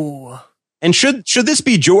 oh. And should this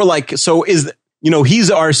be George? Like, so is,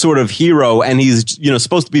 he's our sort of hero, and he's,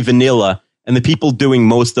 supposed to be vanilla, and the people doing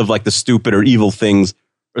most of like the stupid or evil things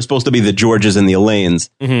are supposed to be the Georges and the Elaines.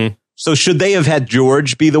 Mm-hmm. So should they have had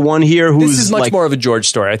George be the one here? This is much more of a George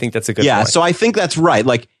story. I think that's a good point. So I think that's right.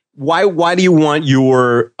 Like, why do you want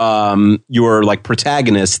your like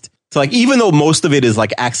protagonist to, like, even though most of it is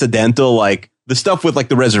like accidental, like the stuff with like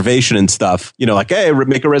the reservation and stuff, like, hey,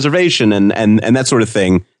 make a reservation and that sort of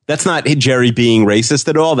thing. That's not Jerry being racist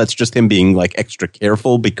at all. That's just him being like extra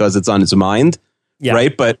careful because it's on his mind. Yeah.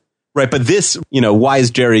 Right. But this, why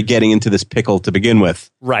is Jerry getting into this pickle to begin with?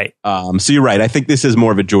 Right. So you're right. I think this is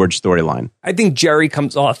more of a George storyline. I think Jerry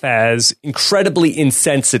comes off as incredibly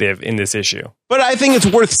insensitive in this issue. But I think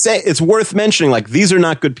it's worth mentioning, like, these are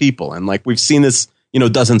not good people. And like, we've seen this,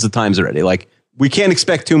 dozens of times already. Like, we can't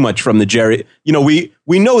expect too much from the Jerry. We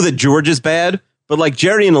know that George is bad, but like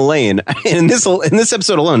Jerry and Elaine, in this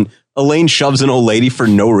episode alone, Elaine shoves an old lady for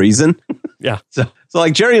no reason. Yeah. So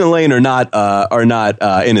like Jerry and Elaine are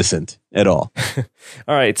not innocent at all.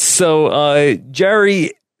 All right. So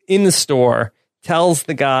Jerry in the store tells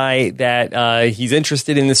the guy that he's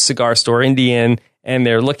interested in this cigar store, Indian, and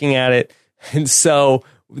they're looking at it. And so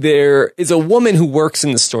there is a woman who works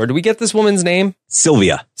in the store. Do we get this woman's name?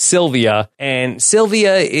 Sylvia. And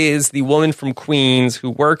Sylvia is the woman from Queens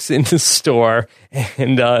who works in the store.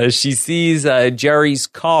 And she sees Jerry's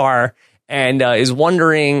car and is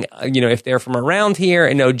wondering, if they're from around here.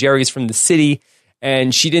 And no, Jerry's from the city.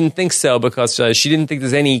 And she didn't think so because she didn't think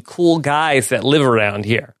there's any cool guys that live around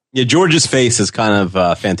here. Yeah, George's face is kind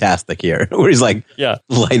of fantastic here, where he's like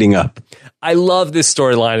lighting up. I love this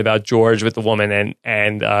storyline about George with the woman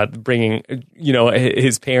and bringing,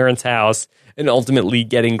 his parents' house and ultimately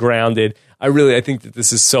getting grounded. I think that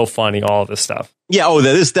this is so funny, all of this stuff. Yeah,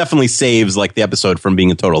 this definitely saves like the episode from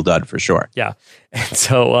being a total dud for sure. Yeah. And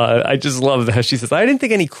so I just love that she says, I didn't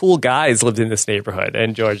think any cool guys lived in this neighborhood.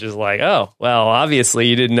 And George is like, oh, well, obviously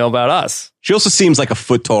you didn't know about us. She also seems like a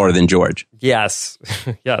foot taller than George. Yes.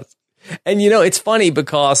 Yes. And, it's funny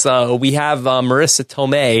because we have Marissa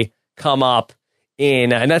Tomei come up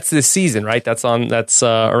and that's this season, right? That's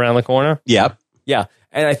around the corner. Yep. Yeah.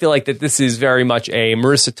 And I feel like that this is very much a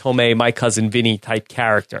Marissa Tomei, My Cousin Vinny type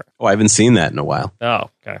character. Oh, I haven't seen that in a while. Oh,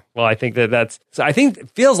 okay. Well, I think it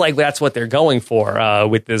feels like that's what they're going for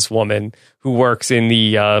with this woman who works in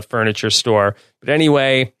the furniture store. But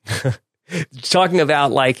anyway, talking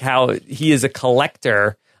about like how he is a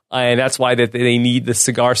collector and that's why that they need the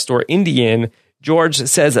cigar store Indian. George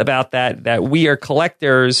says about that we are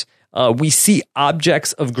collectors. We see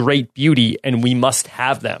objects of great beauty and we must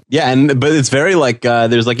have them. Yeah, but it's very like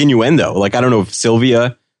there's like innuendo. Like, I don't know if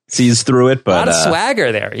Sylvia sees through it, but a lot of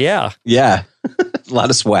swagger there. Yeah. Yeah. A lot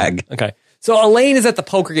of swag. Okay. So Elaine is at the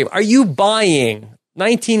poker game. Are you buying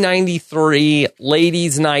 1993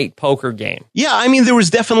 ladies' night poker game? Yeah, I mean, there was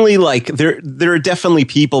definitely like there are definitely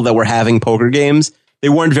people that were having poker games. They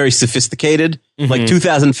weren't very sophisticated. Mm-hmm. Like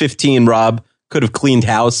 2015, Rob could have cleaned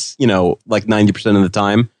house, like 90% of the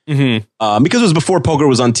time. Mm-hmm. Because it was before poker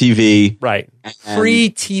was on TV. Right.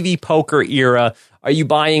 Pre-TV poker era. Are you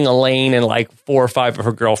buying Elaine and like 4 or 5 of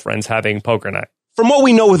her girlfriends having poker night? From what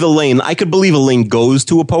we know with Elaine, I could believe Elaine goes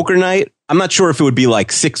to a poker night. I'm not sure if it would be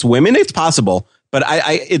like 6 women. It's possible. But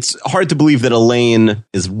it's hard to believe that Elaine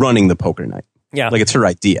is running the poker night. Yeah. Like, it's her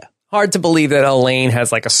idea. Hard to believe that Elaine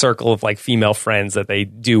has like a circle of like female friends that they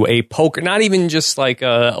do a poker, not even just like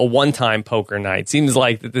a one-time poker night. Seems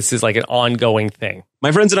like that this is like an ongoing thing.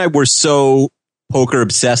 My friends and I were so poker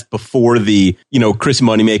obsessed before the, Chris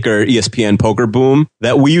Moneymaker ESPN poker boom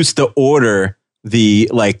that we used to order the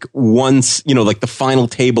like once, like the final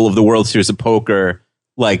table of the World Series of Poker,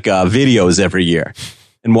 like videos every year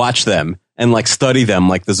and watch them and like study them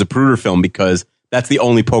like the Zapruder film because that's the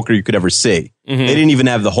only poker you could ever see. Mm-hmm. They didn't even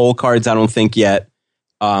have the hole cards, I don't think yet.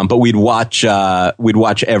 But we'd watch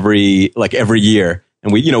every year,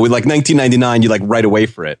 and with like 1999, you like right away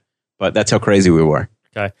for it. But that's how crazy we were.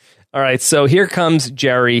 Okay. All right. So here comes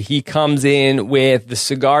Jerry. He comes in with the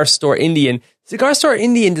Cigar Store Indian. Cigar Store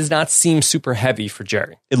Indian does not seem super heavy for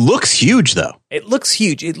Jerry. It looks huge, though. It looks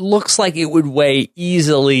huge. It looks like it would weigh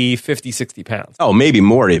easily 50, 60 pounds. Oh, maybe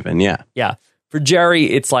more even. Yeah. Yeah. For Jerry,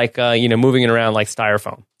 it's like, moving it around like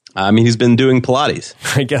styrofoam. I mean, he's been doing Pilates.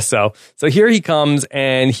 I guess so. So here he comes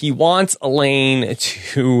and he wants Elaine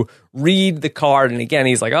to read the card. And again,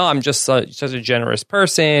 he's like, oh, I'm just such a generous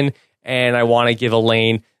person. And I want to give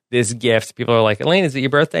Elaine this gift. People are like, Elaine, is it your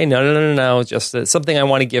birthday? No. Just something I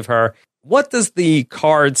want to give her. what does the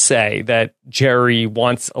card say that Jerry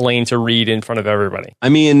wants Elaine to read in front of everybody? I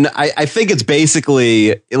mean, I think it's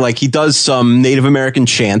basically like he does some Native American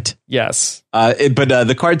chant. Yes. But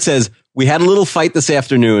the card says, "We had a little fight this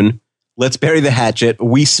afternoon. Let's bury the hatchet.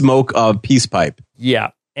 We smoke a peace pipe."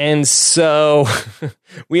 Yeah. And so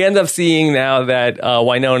we end up seeing now that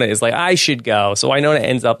Winona is like, I should go. So Winona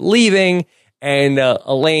ends up leaving. And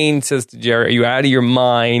Elaine says to Jerry, are you out of your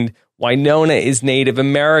mind? Winona is Native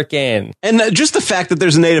American. And just the fact that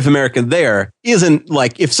there's a Native American there isn't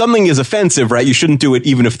like, if something is offensive, right, you shouldn't do it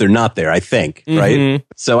even if they're not there, I think, right?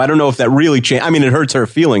 So I don't know if that really changed. I mean, it hurts her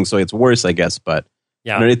feelings, so it's worse, I guess. But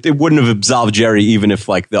yeah, you know, it wouldn't have absolved Jerry even if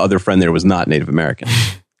like the other friend there was not Native American.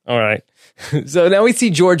 All right. So now we see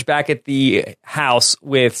George back at the house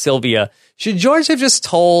with Sylvia. Should George have just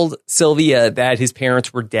told Sylvia that his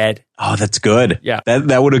parents were dead? Oh, that's good. Yeah.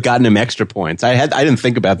 That would have gotten him extra points. I didn't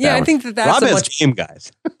think about that. Yeah, one. I think that's Rob a has much game,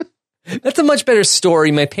 guys. That's a much better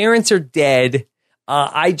story. My parents are dead.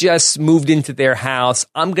 I just moved into their house.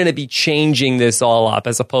 I'm going to be changing this all up,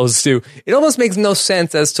 as opposed to, it almost makes no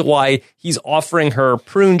sense as to why he's offering her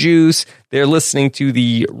prune juice. They're listening to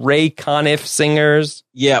the Ray Conniff singers.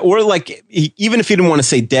 Yeah, or like, even if he didn't want to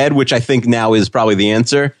say dead, which I think now is probably the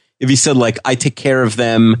answer, if he said like, I take care of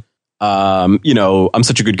them, you know, I'm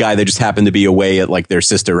such a good guy, they just happen to be away at like their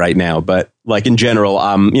sister right now. But like in general,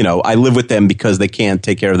 you know, I live with them because they can't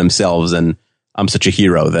take care of themselves, and I'm such a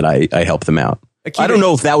hero that I help them out. I don't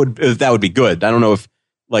know if that would be good. I don't know if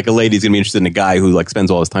like a lady's gonna be interested in a guy who like spends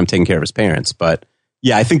all his time taking care of his parents. But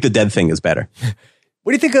yeah, I think the dead thing is better.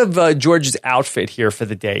 What do you think of George's outfit here for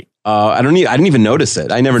the date? I didn't even notice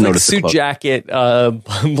it. I never noticed it. Suit jacket,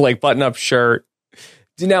 like button-up shirt.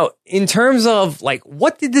 Now, in terms of like,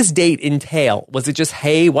 what did this date entail? Was it just,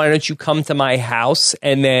 hey, why don't you come to my house?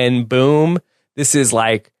 And then boom, this is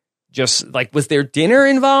like, just like, was there dinner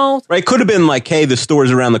involved? Right. Could have been like, hey, the store's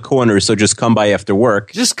around the corner, so just come by after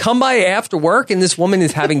work. Just come by after work, and this woman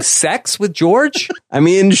is having sex with George? I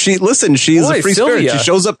mean, she's a free Sylvia.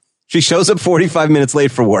 spirit. She shows up 45 minutes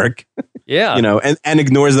late for work. Yeah. You know, and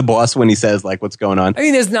ignores the boss when he says like, what's going on? I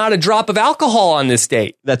mean, there's not a drop of alcohol on this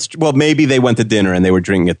date. Well, maybe they went to dinner and they were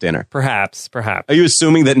drinking at dinner. Perhaps. Are you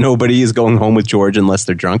assuming that nobody is going home with George unless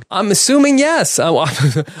they're drunk? I'm assuming yes.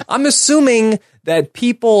 I'm assuming that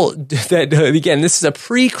people that, again, this is a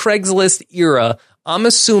pre-Craigslist era. I'm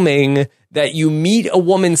assuming that you meet a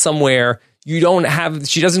woman somewhere, she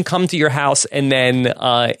doesn't come to your house and then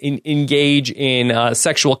engage in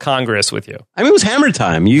sexual congress with you. I mean, it was Hammer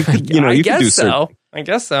time. You could, you could do so. I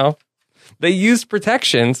guess so. They used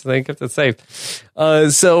protection, so they kept it safe.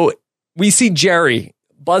 So we see Jerry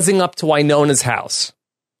buzzing up to Winona's house,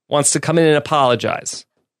 wants to come in and apologize.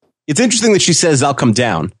 It's interesting that she says, I'll come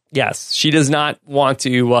down. Yes, she does not want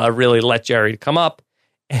to really let Jerry come up.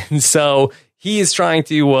 And so he is trying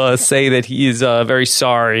to say that he is very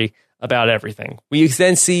sorry about everything. We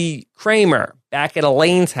then see Kramer back at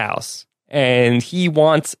Elaine's house, and he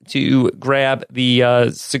wants to grab the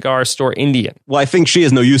cigar store Indian. Well, I think she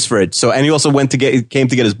has no use for it. And he also came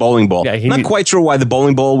to get his bowling ball. Yeah, I'm not quite sure why the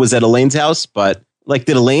bowling ball was at Elaine's house, but like,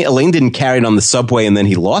 Elaine didn't carry it on the subway and then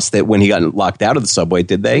he lost it when he got locked out of the subway,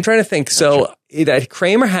 did they? I'm trying to think. So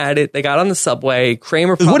Kramer had it. They got on the subway.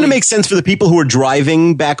 Wouldn't it make sense for the people who are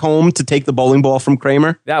driving back home to take the bowling ball from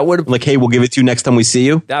Kramer? That would have, like, hey, we'll give it to you next time we see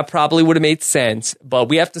you. That probably would have made sense. But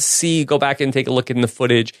we have to go back and take a look in the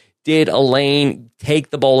footage. Did Elaine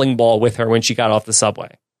take the bowling ball with her when she got off the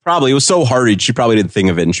subway? Probably. It was so hurried. She probably didn't think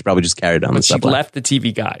of it, and she probably just carried it on the subway. She left the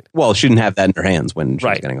TV guide. Well, she didn't have that in her hands when she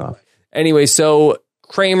was getting off. Anyway, so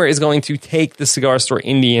Kramer is going to take the cigar store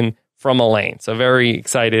Indian from Elaine. So very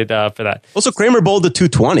excited for that. Also, Kramer bowled a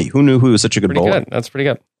 220. Who knew who was such a good bowler? Good. That's pretty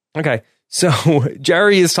good. Okay. So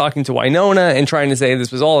Jerry is talking to Winona and trying to say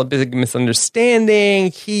this was all a big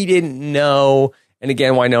misunderstanding. He didn't know. And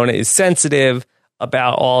again, Winona is sensitive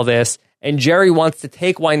about all this. And Jerry wants to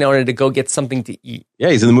take Winona to go get something to eat. Yeah,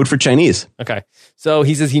 he's in the mood for Chinese. Okay. So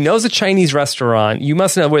he says he knows a Chinese restaurant. You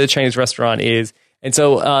must know where the Chinese restaurant is. And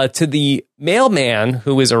so to the mailman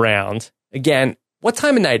who is around, again, what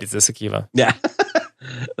time of night is this, Akiva? Yeah.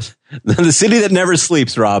 The city that never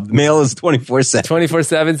sleeps, Rob. Mail is 24/7.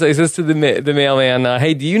 24/7. So he says to the mailman,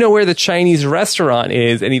 hey, do you know where the Chinese restaurant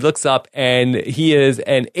is? And he looks up and he is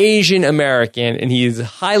an Asian American and he is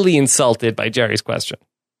highly insulted by Jerry's question.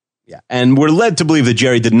 Yeah. And we're led to believe that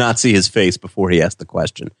Jerry did not see his face before he asked the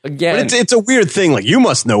question. Again, but it's a weird thing. Like, you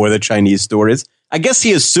must know where the Chinese store is. I guess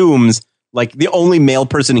he assumes like the only male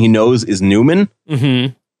person he knows is Newman.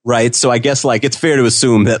 Mm-hmm. right? So I guess like it's fair to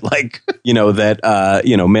assume that like,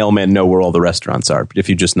 mailmen know where all the restaurants are, if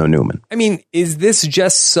you just know Newman. I mean, is this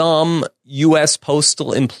just some U.S.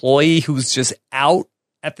 postal employee who's just out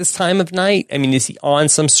at this time of night? I mean, is he on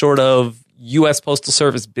some sort of U.S. Postal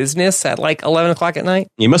Service business at like 11 o'clock at night?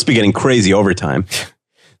 He must be getting crazy overtime.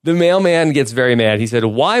 The mailman gets very mad. He said,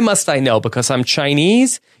 "Why must I know? Because I'm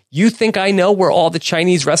Chinese? You think I know where all the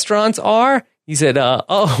Chinese restaurants are?" He said,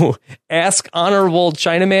 ask Honorable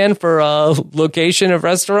Chinaman for a location of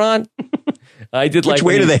restaurant. I did Which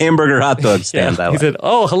way to the hamburger hot dog stand? Yeah, he said,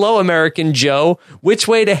 "Oh, hello, American Joe. Which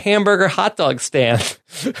way to hamburger hot dog stand?"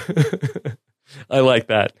 I like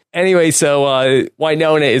that. Anyway, so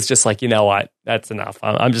Wynonna is just like, you know what? That's enough.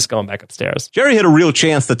 I'm just going back upstairs. Jerry had a real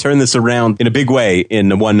chance to turn this around in a big way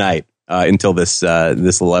in one night until this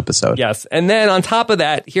little episode. Yes. And then on top of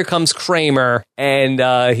that, here comes Kramer. And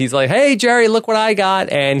he's like, "Hey, Jerry, look what I got."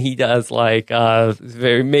 And he does like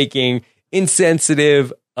making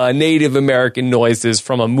insensitive Native American noises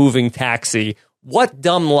from a moving taxi. What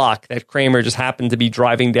dumb luck that Kramer just happened to be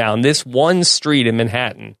driving down this one street in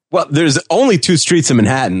Manhattan. Well, there's only 2 streets in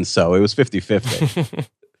Manhattan, so it was 50-50.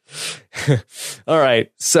 All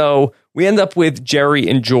right. So we end up with Jerry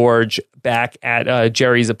and George back at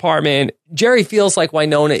Jerry's apartment. Jerry feels like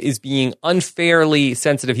Wynonna is being unfairly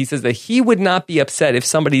sensitive. He says that he would not be upset if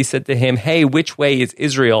somebody said to him, "Hey, which way is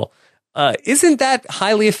Israel?" Isn't that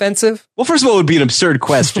highly offensive? Well, first of all, it would be an absurd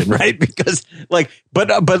question, right? Because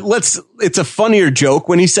but it's a funnier joke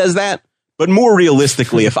when he says that. But more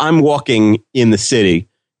realistically, if I'm walking in the city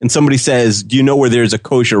and somebody says, "Do you know where there's a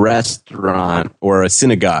kosher restaurant or a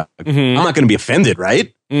synagogue?" I'm not going to be offended,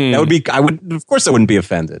 right? That would be, of course I wouldn't be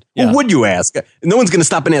offended. Yeah. Well, would you ask? No one's going to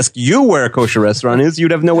stop and ask you where a kosher restaurant is.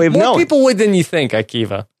 You'd have no way of knowing. More people would than you think,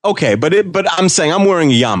 Akiva. Okay, but I'm saying I'm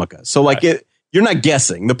wearing a yarmulke. So like you're not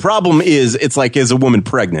guessing. The problem is, it's like, is a woman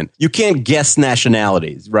pregnant? You can't guess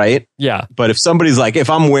nationalities, right? Yeah. But if somebody's like, if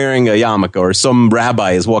I'm wearing a yarmulke or some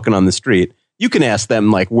rabbi is walking on the street, you can ask them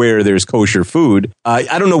like where there's kosher food.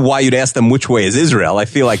 I don't know why you'd ask them which way is Israel. I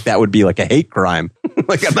feel like that would be like a hate crime.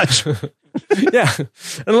 Like, I'm not sure. Yeah.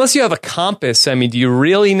 Unless you have a compass. I mean, do you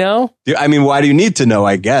really know? I mean, why do you need to know,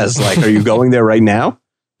 I guess? Like, are you going there right now?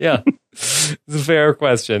 Yeah. It's a fair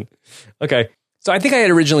question. Okay. So I think I had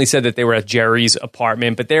originally said that they were at Jerry's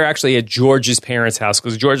apartment, but they're actually at George's parents' house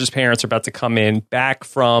because George's parents are about to come in back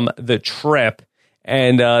from the trip.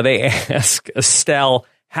 And they ask Estelle,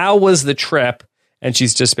 "How was the trip?" And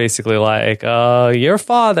she's just basically like, "Your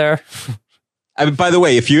father." I mean, by the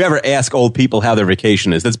way, if you ever ask old people how their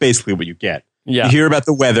vacation is, that's basically what you get. Yeah. You hear about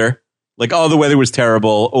the weather, like, "Oh, the weather was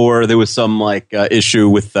terrible," or there was some like issue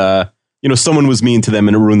with, someone was mean to them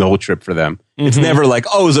and it ruined the whole trip for them. It's never like,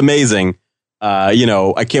 "Oh, it was amazing.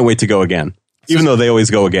 I can't wait to go again," even though they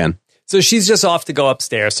always go again. So she's just off to go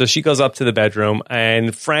upstairs. So she goes up to the bedroom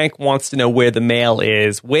and Frank wants to know where the mail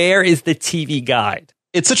is. Where is the TV guide?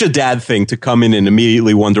 It's such a dad thing to come in and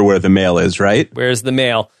immediately wonder where the mail is, right? Where's the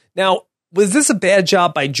mail? Now, was this a bad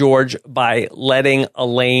job by George by letting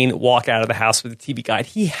Elaine walk out of the house with the TV guide?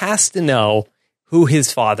 He has to know who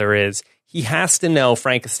his father is. He has to know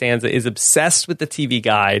Frank Costanza is obsessed with the TV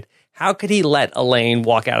guide. How could he let Elaine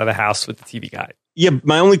walk out of the house with the TV guide? Yeah,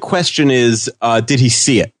 my only question is, did he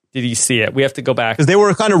see it? Did he see it? We have to go back. Because they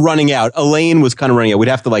were kind of running out. Elaine was kind of running out. We'd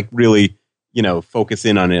have to like really, focus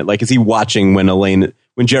in on it. Like, is he watching when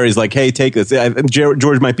Jerry's like, "Hey, take this"?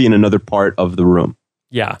 George might be in another part of the room.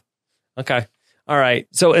 Yeah. Okay. All right.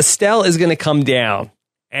 So Estelle is going to come down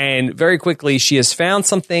and very quickly she has found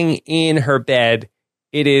something in her bed.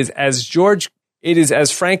 It is,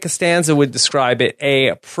 as Frank Costanza would describe it,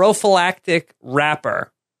 a prophylactic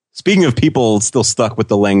wrapper. Speaking of people still stuck with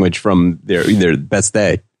the language from their best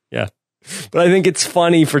day. Yeah. But I think it's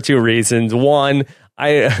funny for 2 reasons. One,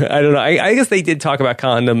 I don't know. I guess they did talk about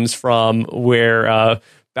condoms from where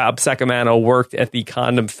Bob Sacamano worked at the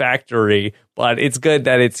condom factory, but it's good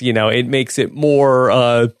that it's, it makes it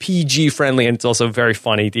more PG friendly. And it's also very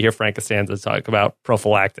funny to hear Frank Costanza talk about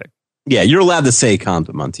prophylactic. Yeah, you're allowed to say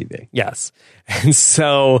condom on TV. Yes. And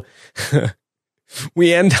so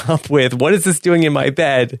we end up with, "What is this doing in my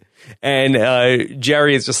bed?" And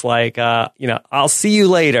Jerry is just like, "I'll see you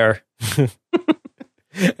later."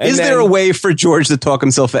 Is there a way for George to talk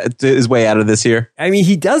his way out of this here? I mean,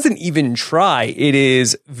 he doesn't even try. It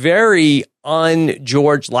is very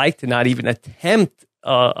un-George-like to not even attempt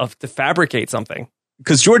to fabricate something.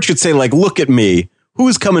 Because George could say, like, "Look at me.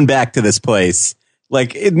 Who's coming back to this place?"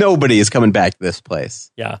 Like, nobody is coming back to this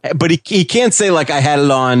place. Yeah. But he can't say, like, "I had it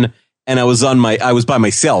on and I was by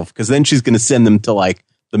myself," because then she's going to send them to, like,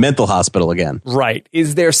 the mental hospital again. Right.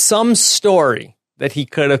 Is there some story that he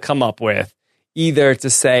could have come up with either to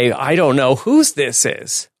say, I don't know whose this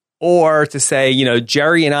is, or to say,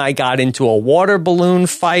 Jerry and I got into a water balloon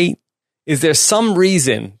fight. Is there some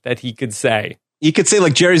reason that he could say? He could say,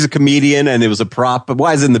 like, Jerry's a comedian and it was a prop, but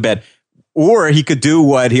why is it in the bed? Or he could do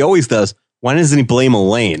what he always does. Why doesn't he blame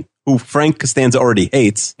Elaine, who Frank Costanza already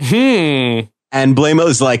hates? And blame it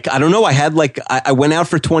was like, I don't know. I went out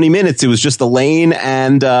for 20 minutes. It was just Elaine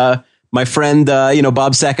and my friend,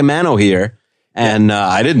 Bob Sacamano here. And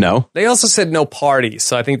I didn't know. They also said no parties.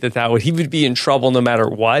 So I think he would be in trouble no matter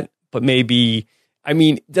what. But maybe,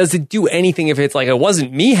 does it do anything if it's like, it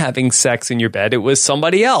wasn't me having sex in your bed, it was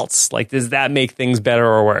somebody else? Like, does that make things better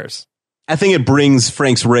or worse? I think it brings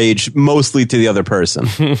Frank's rage mostly to the other person.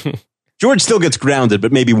 George still gets grounded,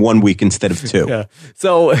 but maybe 1 week instead of 2. Yeah.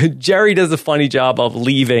 So Jerry does a funny job of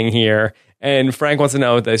leaving here. And Frank wants to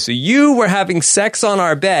know this. So you were having sex on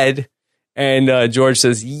our bed. And George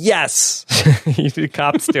says, yes. The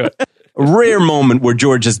cops do it. A rare moment where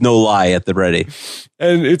George has no lie at the ready.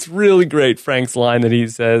 And it's really great, Frank's line that he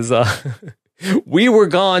says, we were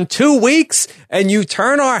gone 2 weeks and you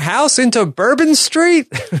turn our house into Bourbon Street.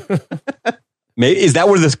 Is that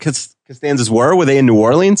where the Costanzas were? Were they in New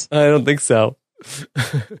Orleans? I don't think so.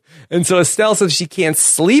 And so Estelle says she can't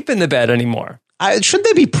sleep in the bed anymore. Shouldn't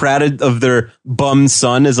they be proud of their bum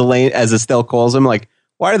son, as Estelle calls him? Like,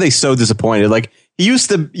 why are they so disappointed? Like, he used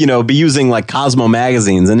to, be using like Cosmo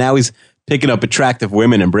magazines, and now he's picking up attractive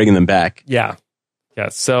women and bringing them back. Yeah. Yeah.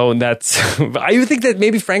 So that's, I would think that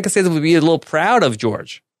maybe Frank Costanza would be a little proud of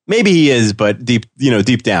George. Maybe he is, but deep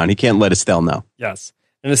down, he can't let Estelle know. Yes.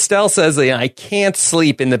 And Estelle says, I can't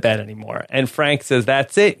sleep in the bed anymore. And Frank says,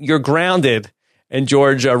 that's it. You're grounded. And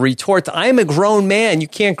George retorts, I'm a grown man. You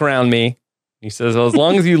can't ground me. He says, well, as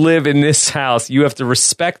long as you live in this house, you have to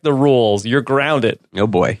respect the rules. You're grounded. Oh,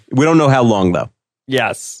 boy. We don't know how long, though.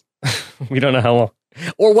 Yes. We don't know how long.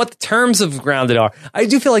 Or what the terms of grounded are. I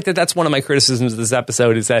do feel like that's one of my criticisms of this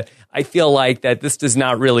episode, is that I feel like that this does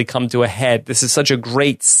not really come to a head. This is such a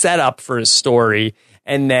great setup for a story.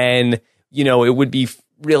 And then, it would be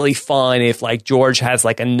really fun if like George has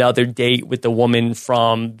like another date with the woman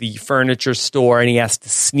from the furniture store and he has to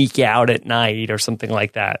sneak out at night or something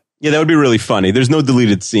like that. Yeah, that would be really funny. There's no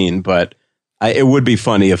deleted scene, but it would be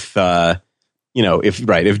funny if George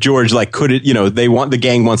like the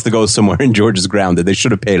gang wants to go somewhere and George is grounded. They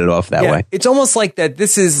should have paid it off that way. It's almost like that.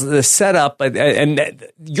 This is the setup, and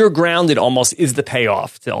that you're grounded almost is the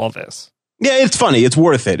payoff to all this. Yeah, it's funny. It's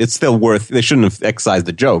worth it. It's still worth. They shouldn't have excised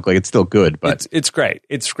the joke. Like, it's still good, but it's great.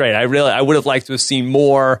 It's great. I would have liked to have seen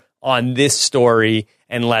more on this story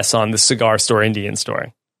and less on the Cigar Store Indian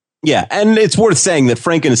story. Yeah, and it's worth saying that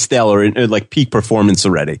Frank and Estelle are in like peak performance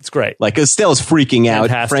already. It's great. Like, Estelle's freaking out.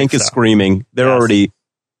 Fantastic Frank is stuff. screaming. They're already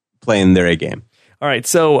playing their A game. All right,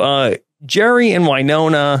 so Jerry and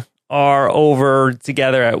Winona are over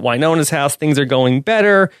together at Winona's house. Things are going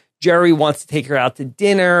better. Jerry wants to take her out to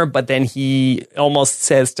dinner, but then he almost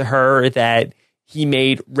says to her that he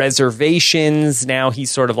made reservations. Now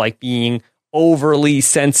he's sort of like being overly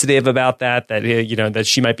sensitive about that that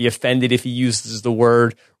she might be offended if he uses the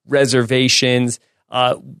word reservations.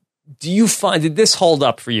 Did this hold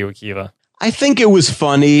up for you, Akiva? I think it was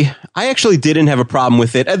funny. I actually didn't have a problem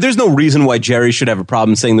with it. There's no reason why Jerry should have a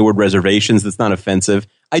problem saying the word reservations. That's not offensive.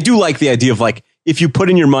 I do like the idea of like, if you put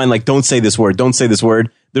in your mind, like, don't say this word,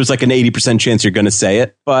 there's like an 80% chance you're going to say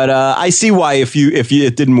it. But I see why if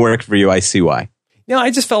it didn't work for you, I see why. I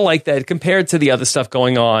just felt like that compared to the other stuff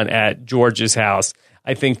going on at George's house,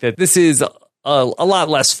 I think that this is a lot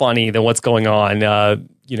less funny than what's going on,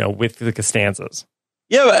 with the Costanzas.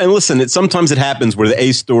 Yeah, and listen, sometimes it happens where the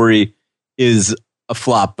A story is a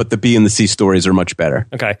flop, but the B and the C stories are much better.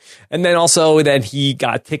 Okay. And then also that he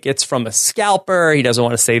got tickets from a scalper. He doesn't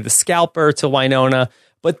want to say the scalper to Winona.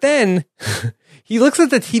 But then he looks at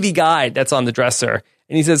the TV guide that's on the dresser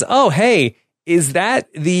and he says, oh, hey, is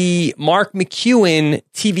that the Mark McEwen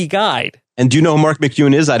TV guide? And do you know who Mark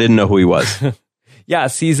McEwen is? I didn't know who he was.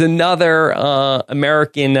 Yes, he's another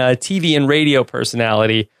American TV and radio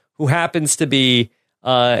personality who happens to be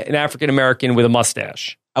an African-American with a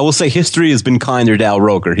mustache. I will say history has been kinder to Al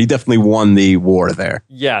Roker. He definitely won the war there.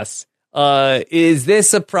 Yes. Is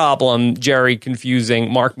this a problem, Jerry,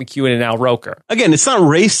 confusing Mark McEwen and Al Roker? Again, it's not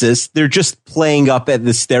racist. They're just playing up at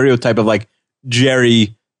the stereotype of like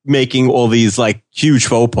Jerry making all these like huge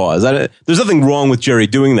faux pas. There's nothing wrong with Jerry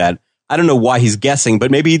doing that. I don't know why he's guessing,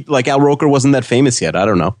 but maybe like Al Roker wasn't that famous yet. I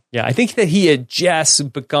don't know. Yeah, I think that he had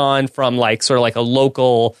just begun from like sort of like a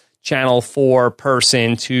local Channel 4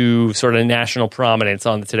 person to sort of national prominence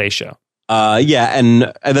on the Today Show. Yeah,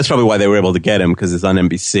 and that's probably why they were able to get him, because it's on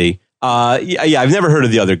NBC. Yeah, I've never heard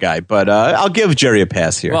of the other guy, but I'll give Jerry a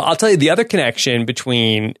pass here. Well, I'll tell you the other connection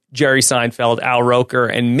between Jerry Seinfeld, Al Roker,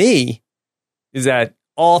 and me is that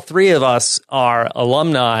all three of us are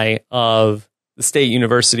alumni of the State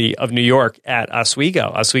University of New York at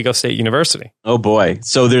Oswego State University. Oh, boy.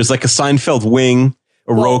 So there's like a Seinfeld wing,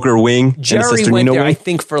 a Roker wing, Jerry and a Sister went Nino there, wing? I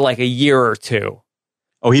think, for like a year or two.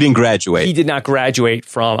 Oh, he didn't graduate. He did not graduate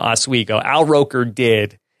from Oswego. Al Roker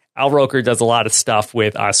did. Al Roker does a lot of stuff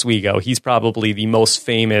with Oswego. He's probably the most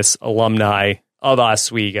famous alumni of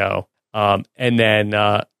Oswego. And then,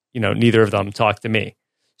 neither of them talked to me.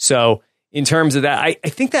 So in terms of that, I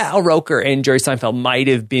think that Al Roker and Jerry Seinfeld might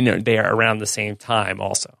have been there around the same time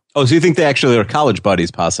also. Oh, so you think they actually are college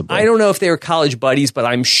buddies, possibly? I don't know if they were college buddies, but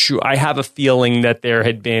I'm sure I have a feeling that there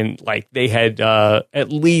had been they had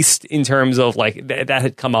at least in terms of that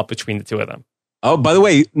had come up between the two of them. Oh, by the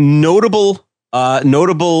way, notable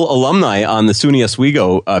alumni on the SUNY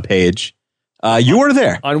Oswego page. You were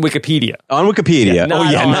there on Wikipedia. Yeah,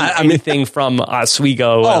 not anything from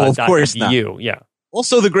Oswego. Of course not. Yeah.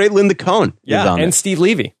 Also, the great Linda Cohn. Yeah, is on and there. Steve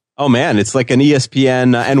Levy. Oh man, it's like an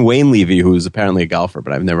ESPN and Wayne Levy, who's apparently a golfer,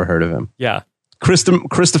 but I've never heard of him. Yeah.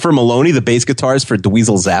 Christopher Maloney, the bass guitarist for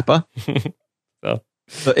Dweezil Zappa.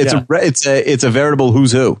 So it's a veritable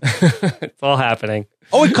who's who. It's all happening.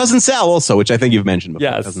 Oh, and Cousin Sal also, which I think you've mentioned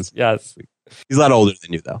before. Yes. He's a lot older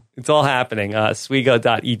than you, though. It's all happening.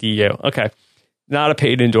 Oswego.edu. Okay. Not a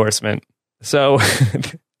paid endorsement. So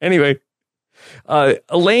anyway,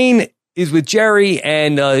 Elaine is with Jerry,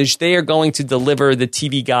 and they are going to deliver the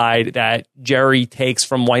TV guide that Jerry takes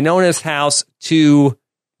from Winona's house to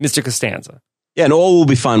Mr. Costanza. Yeah, and all will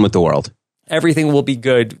be fine with the world. Everything will be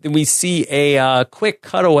good. Then we see a quick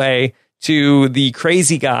cutaway to the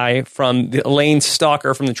crazy guy from Elaine's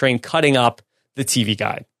stalker from the train cutting up the TV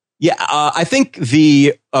guide. Yeah, I think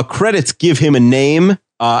the credits give him a name.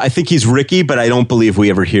 I think he's Ricky, but I don't believe we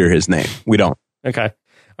ever hear his name. We don't. Okay.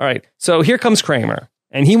 All right. So here comes Kramer.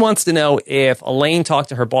 And he wants to know if Elaine talked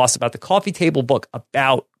to her boss about the coffee table book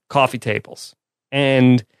about coffee tables.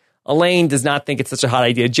 And Elaine does not think it's such a hot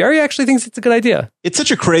idea. Jerry actually thinks it's a good idea. It's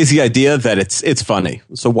such a crazy idea that it's funny.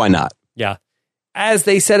 So why not? Yeah. As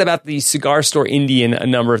they said about the cigar store Indian a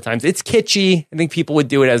number of times, it's kitschy. I think people would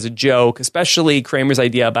do it as a joke, especially Kramer's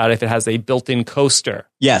idea about if it has a built-in coaster.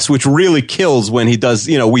 Yes, which really kills when he does.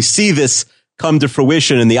 We see this come to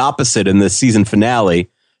fruition in the opposite in the season finale.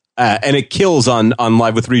 And it kills on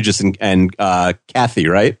Live with Regis and Kathy,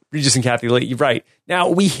 right? Regis and Kathy, you're right. Now,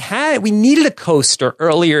 we needed a coaster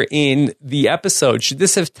earlier in the episode. Should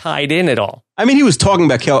this have tied in at all? I mean, he was talking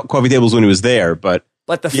about coffee tables when he was there, but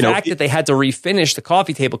the fact that they had to refinish the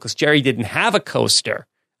coffee table because Jerry didn't have a coaster,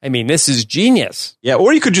 I mean, this is genius. Yeah,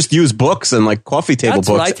 or you could just use books and coffee table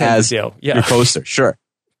books as your coaster. Sure.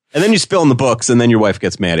 And then you spill in the books, and then your wife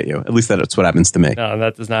gets mad at you. At least that's what happens to me. No,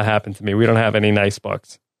 that does not happen to me. We don't have any nice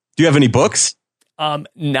books. Do you have any books?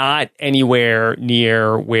 Not anywhere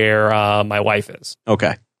near where my wife is.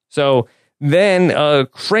 Okay. So then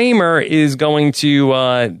Kramer is going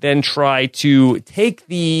to then try to take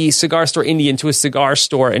the cigar store Indian to a cigar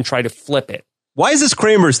store and try to flip it. Why is this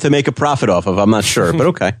Kramer's to make a profit off of? I'm not sure, but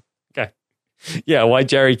okay. Okay. Yeah, why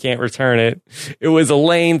Jerry can't return it. It was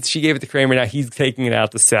Elaine. She gave it to Kramer. Now he's taking it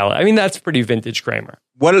out to sell it. I mean, that's pretty vintage Kramer.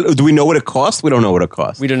 What do we know what it cost? We don't know what it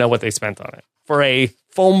cost. We don't know what they spent on it. For a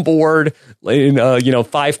foam board,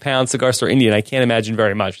 5 pound cigar store Indian, I can't imagine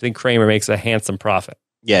very much. I think Kramer makes a handsome profit.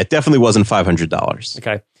 Yeah, it definitely wasn't $500.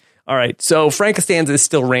 Okay. All right. So Frank Costanza is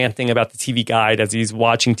still ranting about the TV guide as he's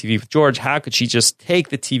watching TV with George. How could she just take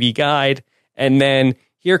the TV guide? And then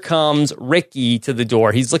here comes Ricky to the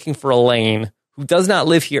door. He's looking for Elaine, who does not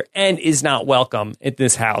live here and is not welcome at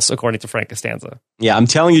this house, according to Frank Costanza. Yeah, I'm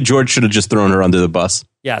telling you, George should have just thrown her under the bus.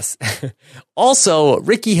 Yes. Also,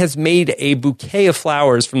 Ricky has made a bouquet of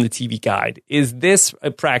flowers from the TV guide. Is this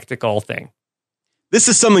a practical thing? This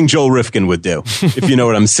is something Joel Rifkin would do, if you know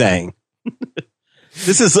what I'm saying.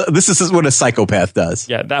 This is what a psychopath does.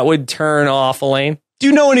 Yeah, that would turn off Elaine. Do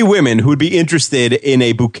you know any women who would be interested in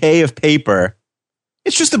a bouquet of paper?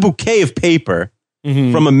 It's just a bouquet of paper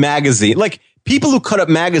from a magazine. Like, people who cut up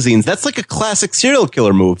magazines, that's like a classic serial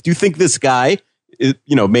killer move. Do you think this guy,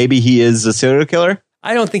 maybe he is a serial killer?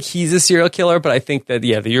 I don't think he's a serial killer, but I think that,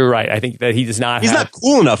 you're right. I think that he does not He's not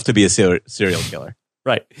cool enough to be a serial killer.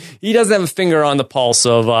 Right. He doesn't have a finger on the pulse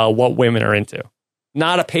of what women are into.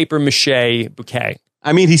 Not a paper mache bouquet.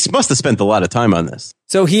 I mean, he must have spent a lot of time on this.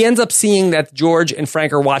 So he ends up seeing that George and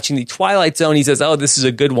Frank are watching The Twilight Zone. He says, this is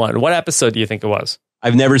a good one. What episode do you think it was?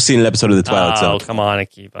 I've never seen an episode of The Twilight Zone. Oh, come on,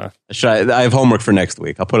 Akiva. I have homework for next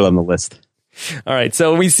week. I'll put it on the list. All right,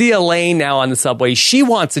 so we see Elaine now on the subway. She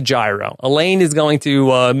wants a gyro. Elaine is going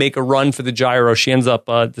to make a run for the gyro. She ends up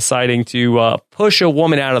deciding to push a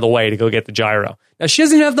woman out of the way to go get the gyro. Now, she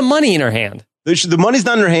doesn't have the money in her hand. The money's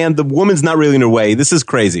not in her hand. The woman's not really in her way. This is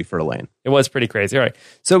crazy for Elaine. It was pretty crazy. All right,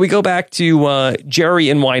 so we go back to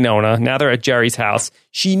Jerry and Winona. Now they're at Jerry's house.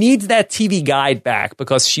 She needs that TV guide back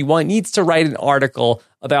because she needs to write an article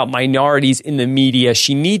about minorities in the media.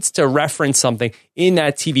 She needs to reference something in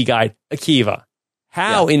that TV guide. Akiva,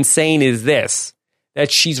 how insane is this?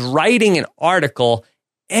 That she's writing an article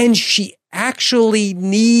and she actually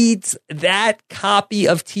needs that copy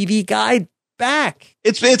of TV guide back.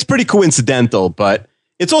 It's pretty coincidental, but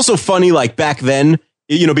it's also funny, like back then,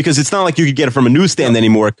 because it's not like you could get it from a newsstand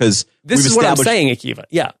anymore. Because this is what I'm saying, Akiva.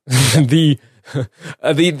 Yeah, the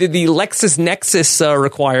LexisNexis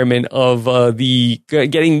requirement of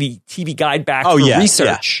getting the TV guide back for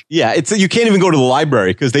research. Yeah, it's you can't even go to the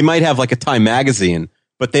library because they might have like a Time magazine,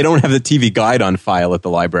 but they don't have the TV guide on file at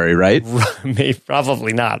the library, right?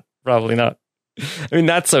 Probably not. I mean,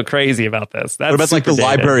 that's so crazy about this. That's what about like the dated.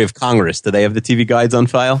 Library of Congress? Do they have the TV guides on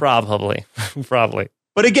file? Probably.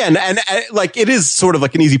 But again, and like it is sort of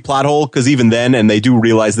like an easy plot hole because even then, and they do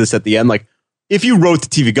realize this at the end, like if you wrote the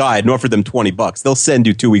TV guide and offered them $20, they'll send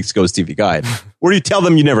you 2 weeks ago's TV guide. Or you tell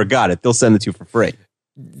them you never got it, they'll send it to you for free.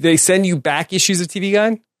 They send you back issues of TV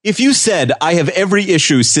guide? If you said, I have every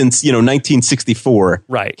issue since 1964,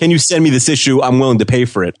 right? Can you send me this issue? I'm willing to pay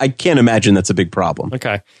for it. I can't imagine that's a big problem.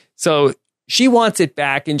 Okay, so she wants it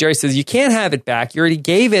back, and Jerry says, you can't have it back. You already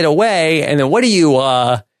gave it away. And then what do you,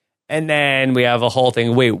 and then we have a whole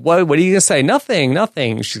thing. Wait, what are you going to say?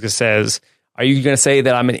 Nothing. She says, are you going to say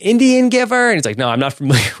that I'm an Indian giver? And he's like, no, I'm not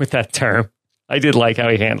familiar with that term. I did like how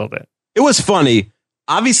he handled it. It was funny.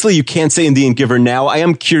 Obviously, you can't say Indian giver now. I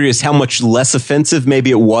am curious how much less offensive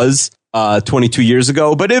maybe it was 22 years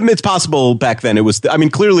ago. But it's possible back then it was. I mean,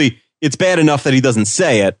 clearly, it's bad enough that he doesn't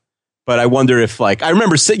say it. But I wonder if, like, I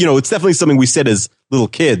remember, it's definitely something we said as little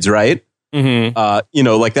kids, right? Mm-hmm.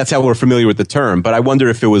 Like that's how we're familiar with the term. But I wonder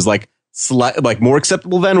if it was like more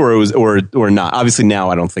acceptable then, or it was, or not. Obviously, now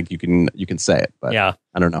I don't think you can say it. But yeah,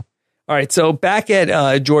 I don't know. All right, so back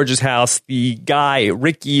at George's house, the guy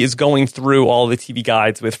Ricky is going through all the TV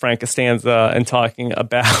guides with Frank Costanza and talking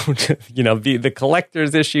about the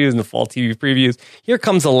collector's issues and the fall TV previews. Here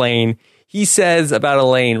comes Elaine. He says about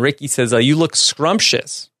Elaine, Ricky says, "You look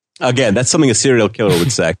scrumptious." Again, that's something a serial killer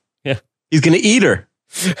would say. Yeah. He's going to eat her.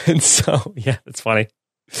 And so, yeah, that's funny.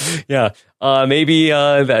 Yeah. Maybe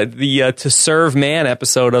the To Serve Man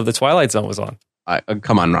episode of The Twilight Zone was on.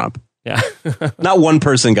 Come on, Rob. Yeah. Not one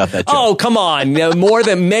person got that joke. Oh, come on. More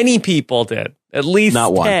than many people did. At least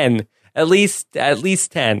Not 10. One. At least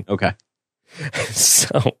 10. Okay.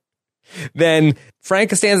 So then Frank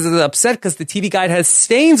Costanza is upset because the TV guide has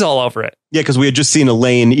stains all over it. Yeah, because we had just seen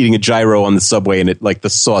Elaine eating a gyro on the subway and it like the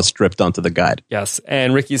sauce dripped onto the guide. Yes.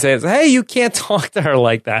 And Ricky says, hey, you can't talk to her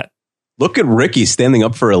like that. Look at Ricky standing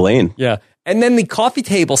up for Elaine. Yeah. And then the coffee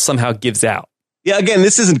table somehow gives out. Yeah, again,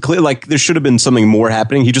 this isn't clear. Like, there should have been something more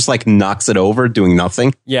happening. He just, like, knocks it over, doing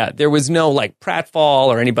nothing. Yeah, there was no, like, pratfall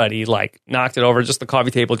or anybody, like, knocked it over. Just the coffee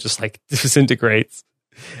table just, like, disintegrates.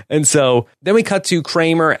 And so then we cut to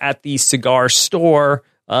Kramer at the cigar store.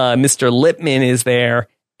 Mr. Lipman is there,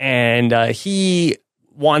 and he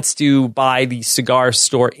wants to buy the cigar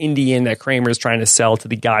store Indian that Kramer is trying to sell to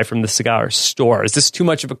the guy from the cigar store. Is this too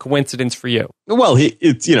much of a coincidence for you? Well,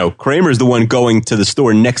 it's Kramer's the one going to the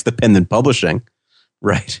store next to Pendant Publishing,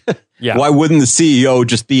 right? Yeah. Why wouldn't the CEO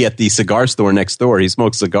just be at the cigar store next door? He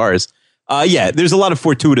smokes cigars. Yeah, there's a lot of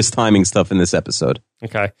fortuitous timing stuff in this episode.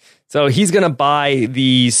 Okay. So he's going to buy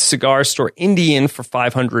the cigar store Indian for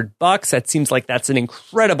 $500. That seems like that's an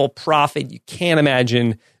incredible profit. You can't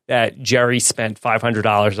imagine that Jerry spent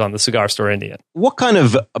 $500 on the cigar store Indian. What kind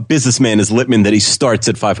of a businessman is Lipman that he starts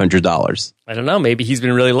at $500? I don't know. Maybe he's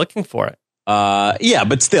been really looking for it. Yeah,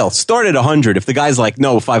 but still, start at 100. If the guy's like,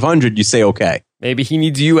 no, 500, you say okay. Maybe he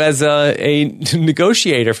needs you as a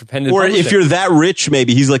negotiator for Pendant Or Publishing. if you're that rich,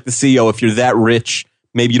 maybe he's like the CEO. If you're that rich,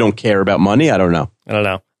 maybe you don't care about money. I don't know.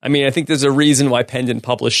 I mean, I think there's a reason why Pendant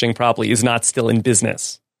Publishing probably is not still in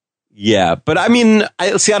business. Yeah, but I mean,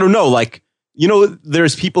 I don't know. Like,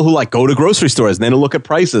 there's people who like go to grocery stores and they don't look at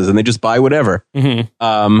prices and they just buy whatever.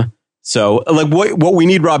 Mm-hmm. So like what we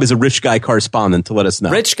need, Rob, is a rich guy correspondent to let us know.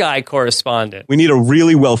 Rich guy correspondent. We need a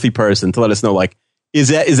really wealthy person to let us know, like, is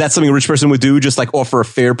that something a rich person would do? Just like offer a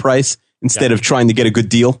fair price instead of trying to get a good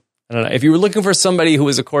deal? I don't know. If you were looking for somebody who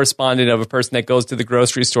is a correspondent of a person that goes to the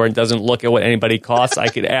grocery store and doesn't look at what anybody costs, I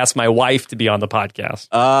could ask my wife to be on the podcast.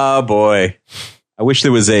 Oh, boy. I wish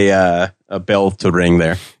there was a bell to ring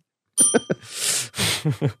there.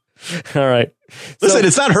 All right. Listen,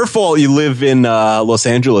 it's not her fault you live in Los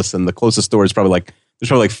Angeles and the closest store is probably there's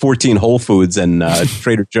probably 14 Whole Foods and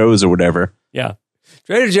Trader Joe's or whatever. Yeah.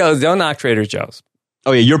 Trader Joe's, don't knock Trader Joe's.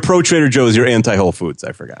 Oh, yeah, you're pro Trader Joe's, you're anti Whole Foods,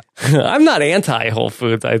 I forgot. I'm not anti Whole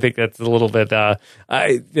Foods. I think that's a little bit,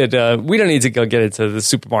 we don't need to go get into the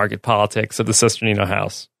supermarket politics of the Sesternino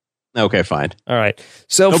house. Okay, fine. All right.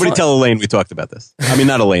 So nobody tell Elaine we talked about this. I mean,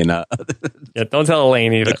 not Elaine. Yeah, don't tell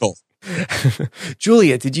Elaine either. Nicole.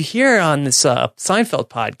 Julia, did you hear on this Seinfeld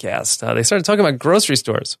podcast? They started talking about grocery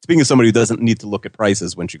stores. Speaking of somebody who doesn't need to look at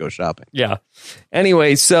prices when she goes shopping. Yeah.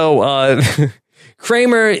 Anyway, so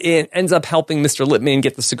Kramer ends up helping Mr. Lippman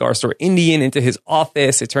get the Cigar Store Indian into his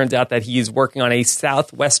office. It turns out that he is working on a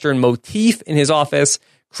Southwestern motif in his office.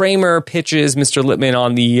 Kramer pitches Mr. Lippman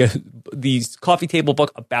on the coffee table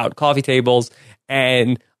book about coffee tables,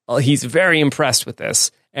 and he's very impressed with this.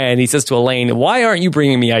 And he says to Elaine, why aren't you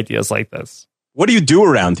bringing me ideas like this? What do you do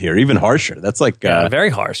around here? Even harsher. That's like... very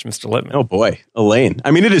harsh, Mr. Lippman. Oh, boy. Elaine.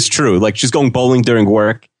 I mean, it is true. Like, she's going bowling during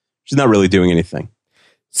work. She's not really doing anything.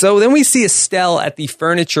 So then we see Estelle at the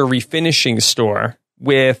furniture refinishing store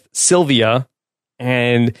with Sylvia,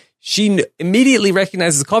 and she immediately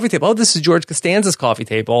recognizes the coffee table. Oh, this is George Costanza's coffee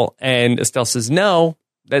table. And Estelle says, no,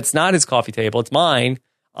 that's not his coffee table. It's mine.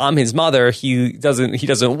 I'm his mother. He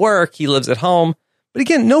doesn't work. He lives at home. But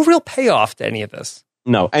again, no real payoff to any of this.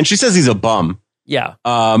 No. And she says he's a bum. Yeah.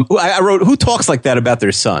 I wrote, who talks like that about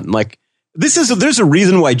their son? Like, there's a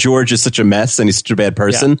reason why George is such a mess and he's such a bad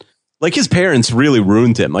person. Yeah. Like, his parents really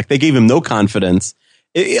ruined him. Like, they gave him no confidence.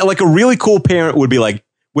 Like, a really cool parent would be like,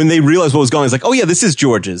 when they realized what was going on, it's like, oh, yeah, this is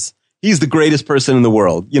George's. He's the greatest person in the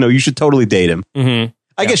world. You know, you should totally date him. Mm-hmm.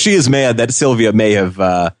 I guess she is mad that Sylvia may have,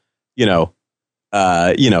 had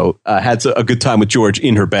a good time with George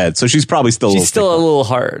in her bed. So she's probably still a little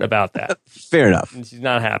hard about that. Fair enough. And she's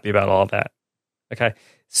not happy about all of that. Okay.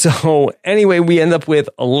 So anyway, we end up with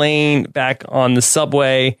Elaine back on the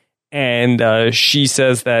subway. And she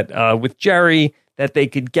says that with Jerry, that they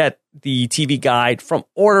could get the TV guide from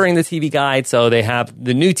ordering the TV guide. So they have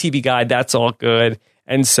the new TV guide. That's all good.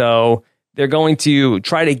 And so they're going to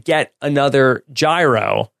try to get another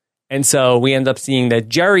gyro. And so we end up seeing that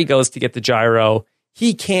Jerry goes to get the gyro.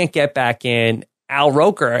 He can't get back in. Al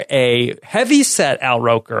Roker, a heavy-set Al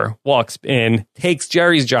Roker, walks in, takes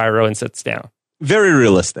Jerry's gyro and sits down. Very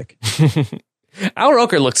realistic. Al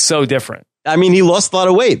Roker looks so different. I mean, he lost a lot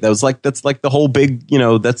of weight. That's like the whole big,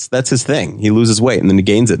 that's his thing. He loses weight and then he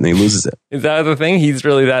gains it and then he loses it. Is that the thing? He's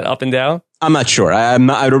really that up and down? I'm not sure. I'm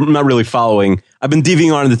not really following. I've been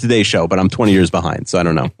DVing on the Today Show, but I'm 20 years behind, so I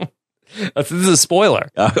don't know. This is a spoiler.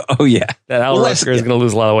 Oh, yeah. That Al Roker is going to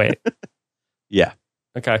lose a lot of weight. Yeah.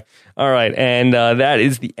 Okay. All right. And that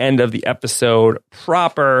is the end of the episode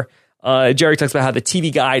proper. Jerry talks about how the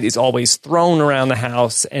TV guide is always thrown around the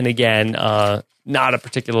house. And again, not a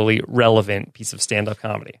particularly relevant piece of stand-up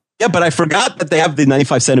comedy. Yeah, but I forgot that they have the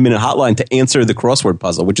 95-cent a minute hotline to answer the crossword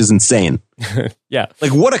puzzle, which is insane. Yeah.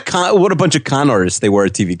 Like, what a bunch of con artists they were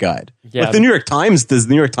at TV Guide. Yeah. Like the New York Times, does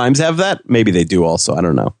the New York Times have that? Maybe they do also. I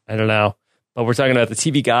don't know. But we're talking about the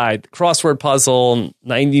TV Guide, the crossword puzzle,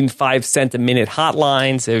 95-cent a minute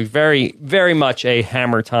hotline. So very, very much a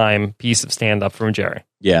hammer time piece of stand-up from Jerry.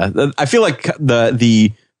 Yeah. I feel like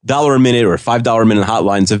the $1 a minute or $5 a minute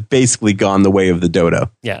hotlines have basically gone the way of the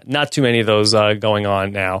dodo. Yeah. Not too many of those going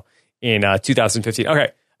on now in 2015.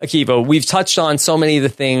 Okay. Akiva, we've touched on so many of the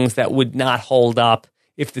things that would not hold up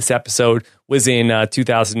if this episode was in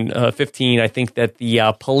 2015. I think that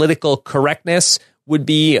the political correctness would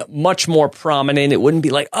be much more prominent. It wouldn't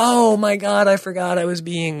be like, oh my God, I forgot I was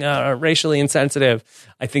being racially insensitive.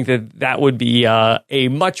 I think that would be a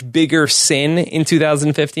much bigger sin in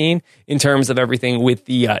 2015 in terms of everything with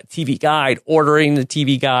the TV guide, ordering the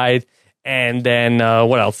TV guide. And then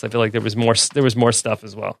what else? I feel like there was more stuff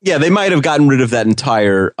as well. Yeah, they might have gotten rid of that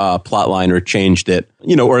entire plot line or changed it,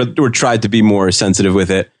 or tried to be more sensitive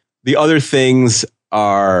with it. The other things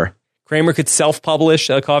are... Kramer could self-publish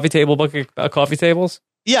a coffee table book about coffee tables?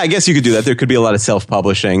 Yeah, I guess you could do that. There could be a lot of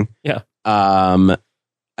self-publishing. Yeah.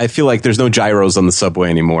 I feel like there's no gyros on the subway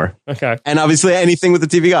anymore. Okay. And obviously anything with the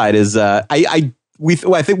TV guide is... I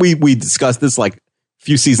think we discussed this like a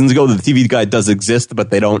few seasons ago that the TV guide does exist, but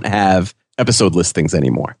they don't have episode listings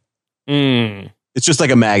anymore. It's just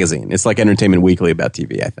like a magazine. It's like Entertainment Weekly about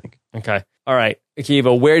TV, I think. Okay. All right.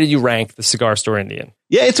 Akiva, where did you rank the Cigar Store Indian?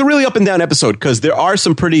 Yeah, it's a really up and down episode because there are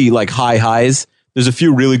some pretty like high highs. There's a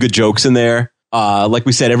few really good jokes in there. Like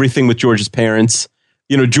we said, everything with George's parents.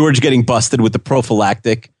 George getting busted with the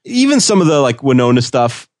prophylactic. Even some of the like Winona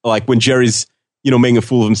stuff, like when Jerry's, making a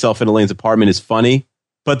fool of himself in Elaine's apartment is funny.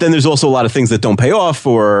 But then there's also a lot of things that don't pay off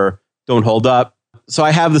or don't hold up. So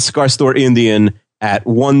I have the Cigar Store Indian at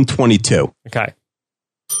 122. Okay.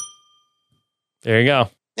 There you go.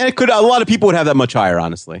 And it could, a lot of people would have that much higher,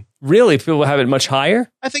 honestly. Really? People have it much higher?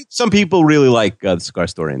 I think some people really like the Cigar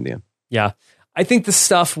Store Indian. Yeah. I think the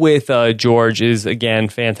stuff with George is, again,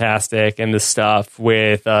 fantastic. And the stuff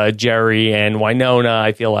with Jerry and Winona,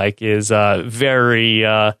 I feel like, is very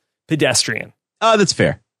pedestrian. That's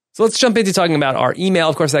fair. So let's jump into talking about our email.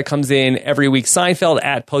 Of course, that comes in every week. Seinfeld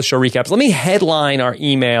at Post Show Recaps. Let me headline our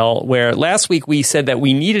email, where last week we said that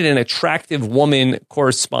we needed an attractive woman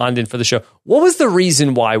correspondent for the show. What was the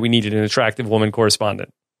reason why we needed an attractive woman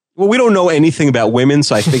correspondent? Well, we don't know anything about women,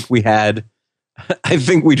 so I think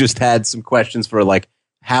we just had some questions for like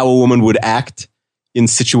how a woman would act in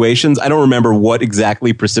situations. I don't remember what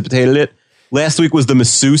exactly precipitated it. Last week was the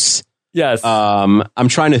masseuse. Yes. I'm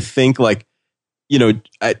trying to think like,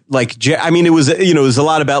 it was a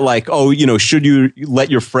lot about like, should you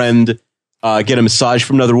let your friend get a massage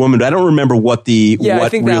from another woman? But I don't remember what the, I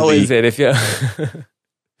think that was it. If you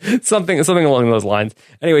something along those lines.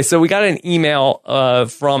 Anyway, so we got an email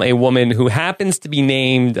from a woman who happens to be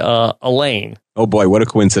named Elaine. Oh boy, what a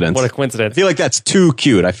coincidence. What a coincidence. I feel like that's too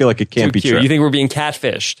cute. I feel like it can't be cute. true. You think we're being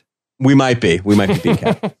catfished? We might be being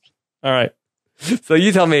catfished. All right. So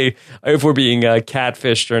you tell me if we're being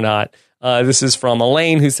catfished or not. This is from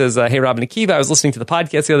Elaine, who says, hey, Robin and Akiva, I was listening to the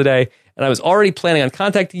podcast the other day, and I was already planning on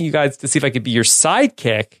contacting you guys to see if I could be your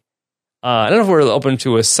sidekick. I don't know if we're open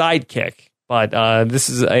to a sidekick, but this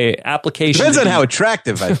is a application. Depends on how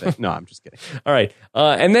attractive, I think. No, I'm just kidding. All right.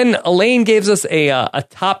 And then Elaine gives us a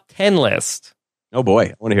top 10 list. Oh, boy.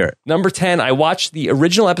 I want to hear it. Number 10, I watched the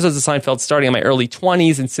original episodes of Seinfeld starting in my early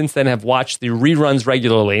 20s, and since then have watched the reruns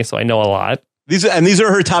regularly, so I know a lot. These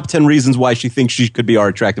are her top 10 reasons why she thinks she could be our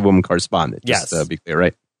attractive woman correspondent. Yes. Just to be clear,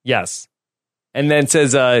 right? Yes. And then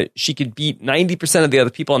says she could beat 90% of the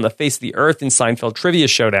other people on the face of the earth in Seinfeld Trivia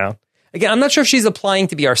Showdown. Again, I'm not sure if she's applying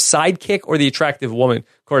to be our sidekick or the attractive woman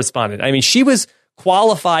correspondent. I mean, she was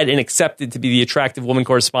qualified and accepted to be the attractive woman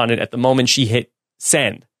correspondent at the moment she hit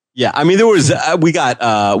send. Yeah, I mean, there was we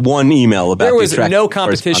got one email about there was no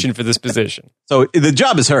competition for this position. So the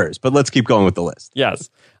job is hers, but let's keep going with the list. Yes.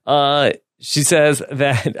 She says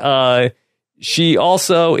that she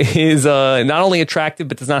also is not only attractive,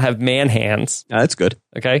 but does not have man hands. That's good.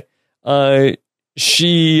 Okay.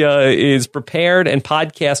 She is prepared and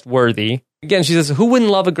podcast worthy. Again, she says, who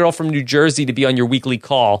wouldn't love a girl from New Jersey to be on your weekly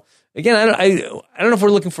call? Again, I don't know if we're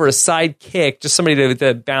looking for a sidekick, just somebody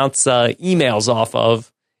to bounce emails off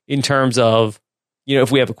of in terms of,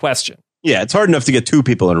 if we have a question. Yeah, it's hard enough to get two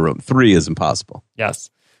people in a room. 3 is impossible. Yes.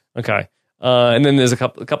 Okay. And then there's a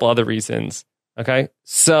couple other reasons. Okay.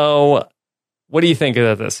 So what do you think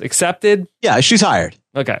of this? Accepted? Yeah, she's hired.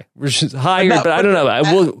 Okay. She's hired, but I don't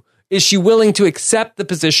know. Is she willing to accept the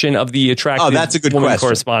position of the attractive that's a good woman question.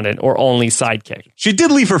 correspondent or only sidekick? She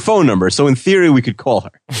did leave her phone number, so in theory we could call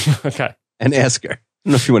her. Okay. And ask her. I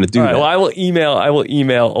don't know if you want to do that. Well, I will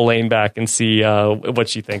email Elaine back and see what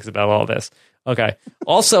she thinks about all this. Okay.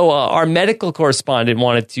 Also, our medical correspondent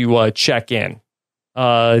wanted to check in.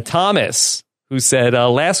 Thomas, who said,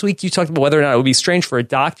 last week you talked about whether or not it would be strange for a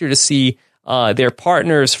doctor to see their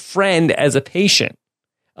partner's friend as a patient.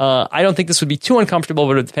 I don't think this would be too uncomfortable,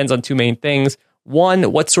 but it depends on two main things.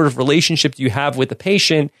 One, what sort of relationship do you have with the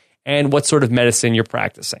patient, and what sort of medicine you're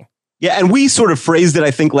practicing? Yeah, and we sort of phrased it, I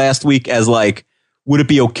think, last week as like, would it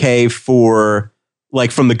be okay for,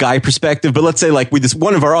 like, from the guy perspective? But let's say, like, with this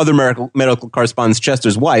one of our other medical correspondents,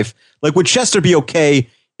 Chester's wife, like, would Chester be okay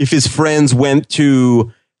if his friends went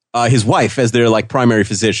to his wife as their, like, primary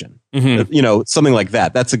physician? Mm-hmm. Something like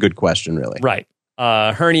that. That's a good question, really. Right.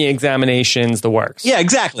 Hernia examinations, the works. Yeah,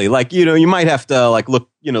 exactly. Like, you might have to, like, look,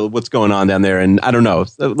 what's going on down there. And I don't know.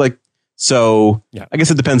 So yeah. I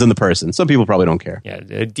guess it depends on the person. Some people probably don't care. Yeah,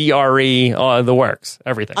 DRE, the works,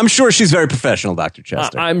 everything. I'm sure she's very professional, Dr.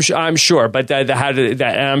 Chester. I'm sure, but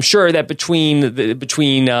I'm sure that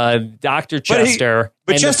between Dr. Chester,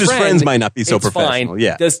 but and Chester's friends might not be so professional. Fine.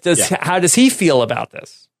 Yeah. How does he feel about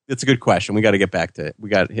this? It's a good question. We got to get back to it.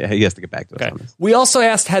 He has to get back to us on this. We also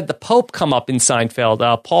asked, had the Pope come up in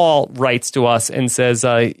Seinfeld? Paul writes to us and says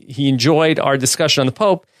he enjoyed our discussion on the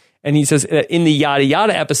Pope. And he says, in the Yada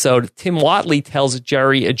Yada episode, Tim Whatley tells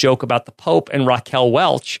Jerry a joke about the Pope and Raquel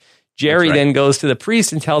Welch. Jerry then goes to the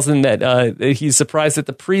priest and tells him that he's surprised that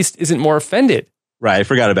the priest isn't more offended. Right. I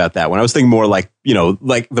forgot about that one. I was thinking more like,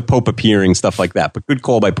 like the Pope appearing, stuff like that. But good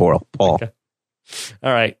call by Paul. Okay.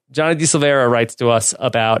 All right. Johnny DeSilvera writes to us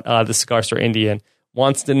about the Cigar Store Indian.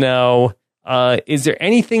 Wants to know, is there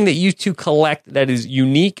anything that you two collect that is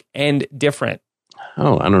unique and different?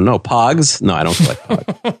 Oh, I don't know. Pogs? No, I don't collect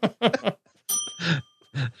Pogs.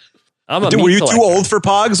 I'm a Were meat you collector. too old for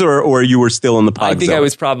Pogs, or you were still in the Pog I think zone? I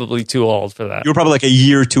was probably too old for that. You were probably like a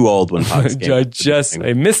year too old when Pogs came.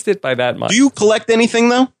 I missed it by that much. Do you collect anything,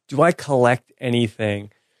 though? Do I collect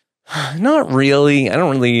anything? Not really. I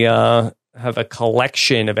don't really have a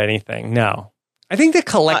collection of anything. No. I think that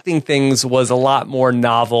collecting things was a lot more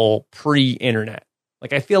novel pre-internet.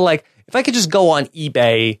 Like, I feel like if I could just go on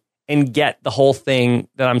eBay and get the whole thing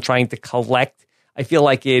that I'm trying to collect, I feel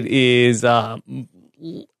like it is a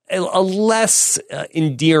less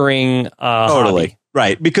endearing Totally. hobby.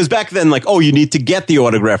 Right. Because back then, like, you need to get the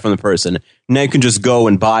autograph from the person. Now you can just go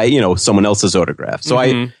and buy, someone else's autograph. So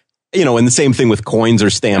and the same thing with coins or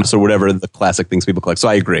stamps or whatever the classic things people collect. So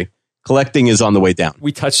I agree. Collecting is on the way down.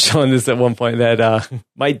 We touched on this at one point that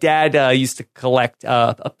my dad used to collect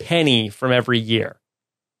a penny from every year.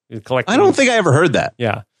 I don't think I ever heard that.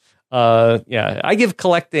 Yeah. I give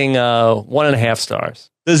collecting 1.5 stars.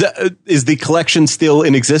 Is the collection still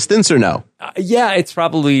in existence or no? Yeah, it's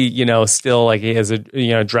probably, still like he has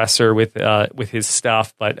a, dresser with his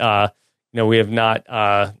stuff, but, we have not,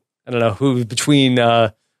 I don't know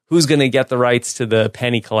who's going to get the rights to the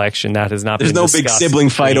penny collection. That has not There's been no discussed big sibling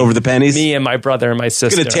fight over the pennies? Me and my brother and my sister.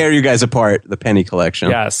 It's going to tear you guys apart, the penny collection.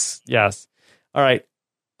 Yes. All right.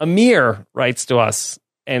 Amir writes to us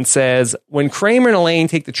and says, when Kramer and Elaine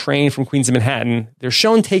take the train from Queens to Manhattan, they're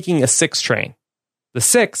shown taking a 6 train. The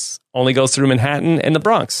 6 only goes through Manhattan and the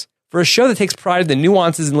Bronx. For a show that takes pride in the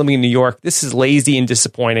nuances in living in New York, this is lazy and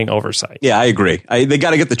disappointing oversight. Yeah, I agree. They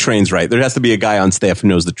got to get the trains right. There has to be a guy on staff who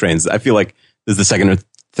knows the trains. I feel like this is the second or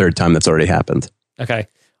third time that's already happened. Okay.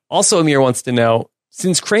 Also, Amir wants to know,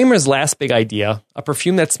 since Kramer's last big idea, a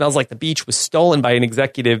perfume that smells like the beach, was stolen by an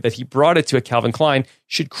executive that he brought it to at Calvin Klein,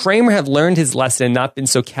 should Kramer have learned his lesson and not been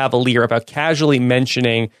so cavalier about casually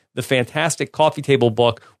mentioning the fantastic coffee table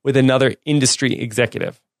book with another industry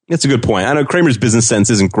executive? That's a good point. I know Kramer's business sense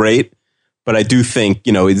isn't great, but I do think,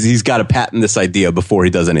 he's got to patent this idea before he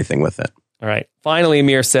does anything with it. All right. Finally,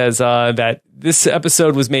 Amir says that this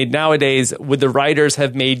episode was made nowadays. Would the writers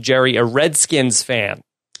have made Jerry a Redskins fan?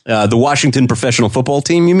 The Washington professional football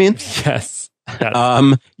team, you mean? Yes.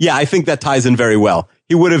 Yeah, I think that ties in very well.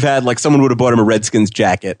 He would have had, someone would have bought him a Redskins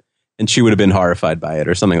jacket, and she would have been horrified by it,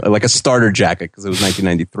 or something like a starter jacket because it was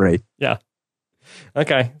 1993. Yeah.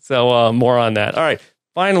 Okay. So more on that. All right.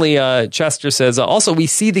 Finally, Chester says, also, we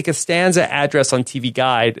see the Costanza address on TV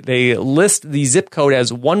Guide. They list the zip code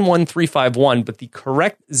as 11351, but the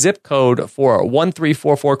correct zip code for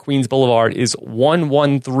 1344 Queens Boulevard is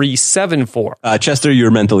 11374. Chester,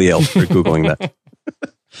 you're mentally ill for Googling that.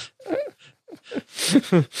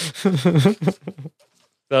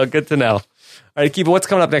 So good to know. All right, Akiva, what's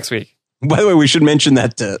coming up next week? By the way, we should mention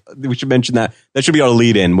that. That should be our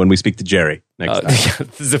lead-in when we speak to Jerry next time. Yeah,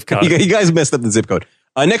 the zip code. You guys messed up the zip code.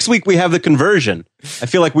 Next week we have the conversion. I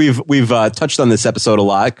feel like we've touched on this episode a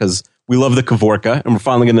lot because we love the Kavorka, and we're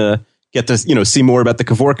finally going to get to see more about the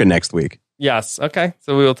Kavorka next week. Yes. Okay.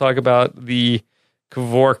 So we will talk about the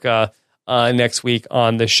Kavorka next week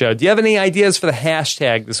on the show. Do you have any ideas for the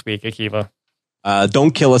hashtag this week, Akiva?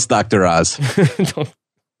 Don't kill us, Dr. Oz.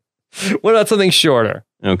 What about something shorter?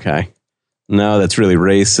 Okay. No, that's really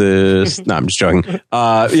racist. No, I'm just joking.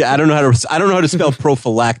 I don't know how to spell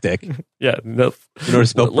prophylactic. Yeah, You know how to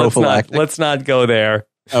spell prophylactic? Let's not go there.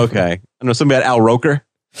 Okay. I know something about Al Roker.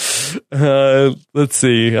 Let's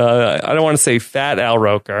see. I don't want to say fat Al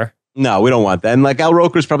Roker. No, we don't want that. And Al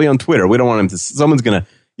Roker's probably on Twitter. We don't want him to. Someone's gonna.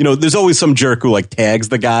 There's always some jerk who tags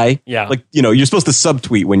the guy. Yeah. You're supposed to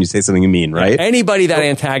subtweet when you say something you mean, right? Anybody that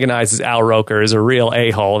antagonizes Al Roker is a real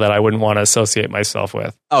a-hole that I wouldn't want to associate myself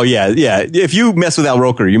with. Oh yeah. If you mess with Al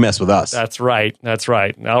Roker, you mess with us. That's right.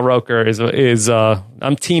 Al Roker is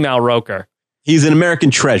I'm Team Al Roker. He's an American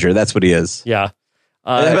treasure. That's what he is. Yeah.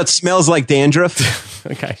 How about smells like dandruff?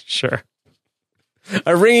 Okay, sure.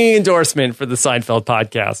 A ringing endorsement for the Seinfeld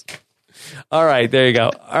podcast. All right, there you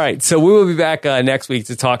go. All right, so we will be back next week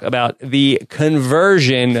to talk about the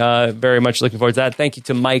conversion. Very much looking forward to that. Thank you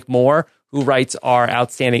to Mike Moore, who writes our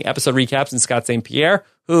outstanding episode recaps, and Scott St. Pierre,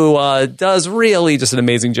 who does really just an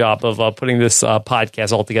amazing job of putting this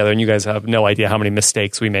podcast all together. And you guys have no idea how many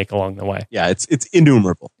mistakes we make along the way. Yeah, it's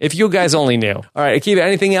innumerable. If you guys only knew. All right, Akiva,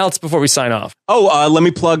 anything else before we sign off? Let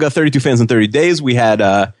me plug 32 Fans in 30 Days. We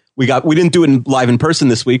had we didn't do it live in person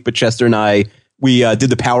this week, but Chester and I. We did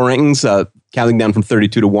the power rankings, counting down from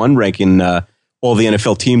 32 to 1, ranking all the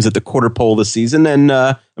NFL teams at the quarter pole this season. And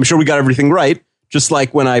I'm sure we got everything right, just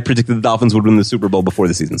like when I predicted the Dolphins would win the Super Bowl before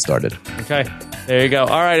the season started. Okay, there you go.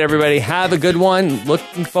 All right, everybody, have a good one.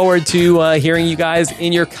 Looking forward to hearing you guys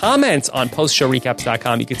in your comments on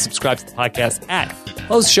postshowrecaps.com. You can subscribe to the podcast at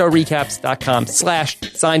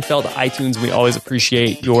postshowrecaps.com/Seinfeld iTunes. We always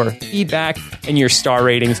appreciate your feedback and your star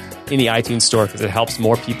ratings in the iTunes store because it helps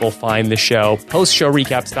more people find the show.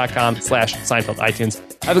 Postshowrecaps.com/Seinfeld iTunes.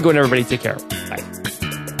 Have a good one, everybody. Take care. Bye.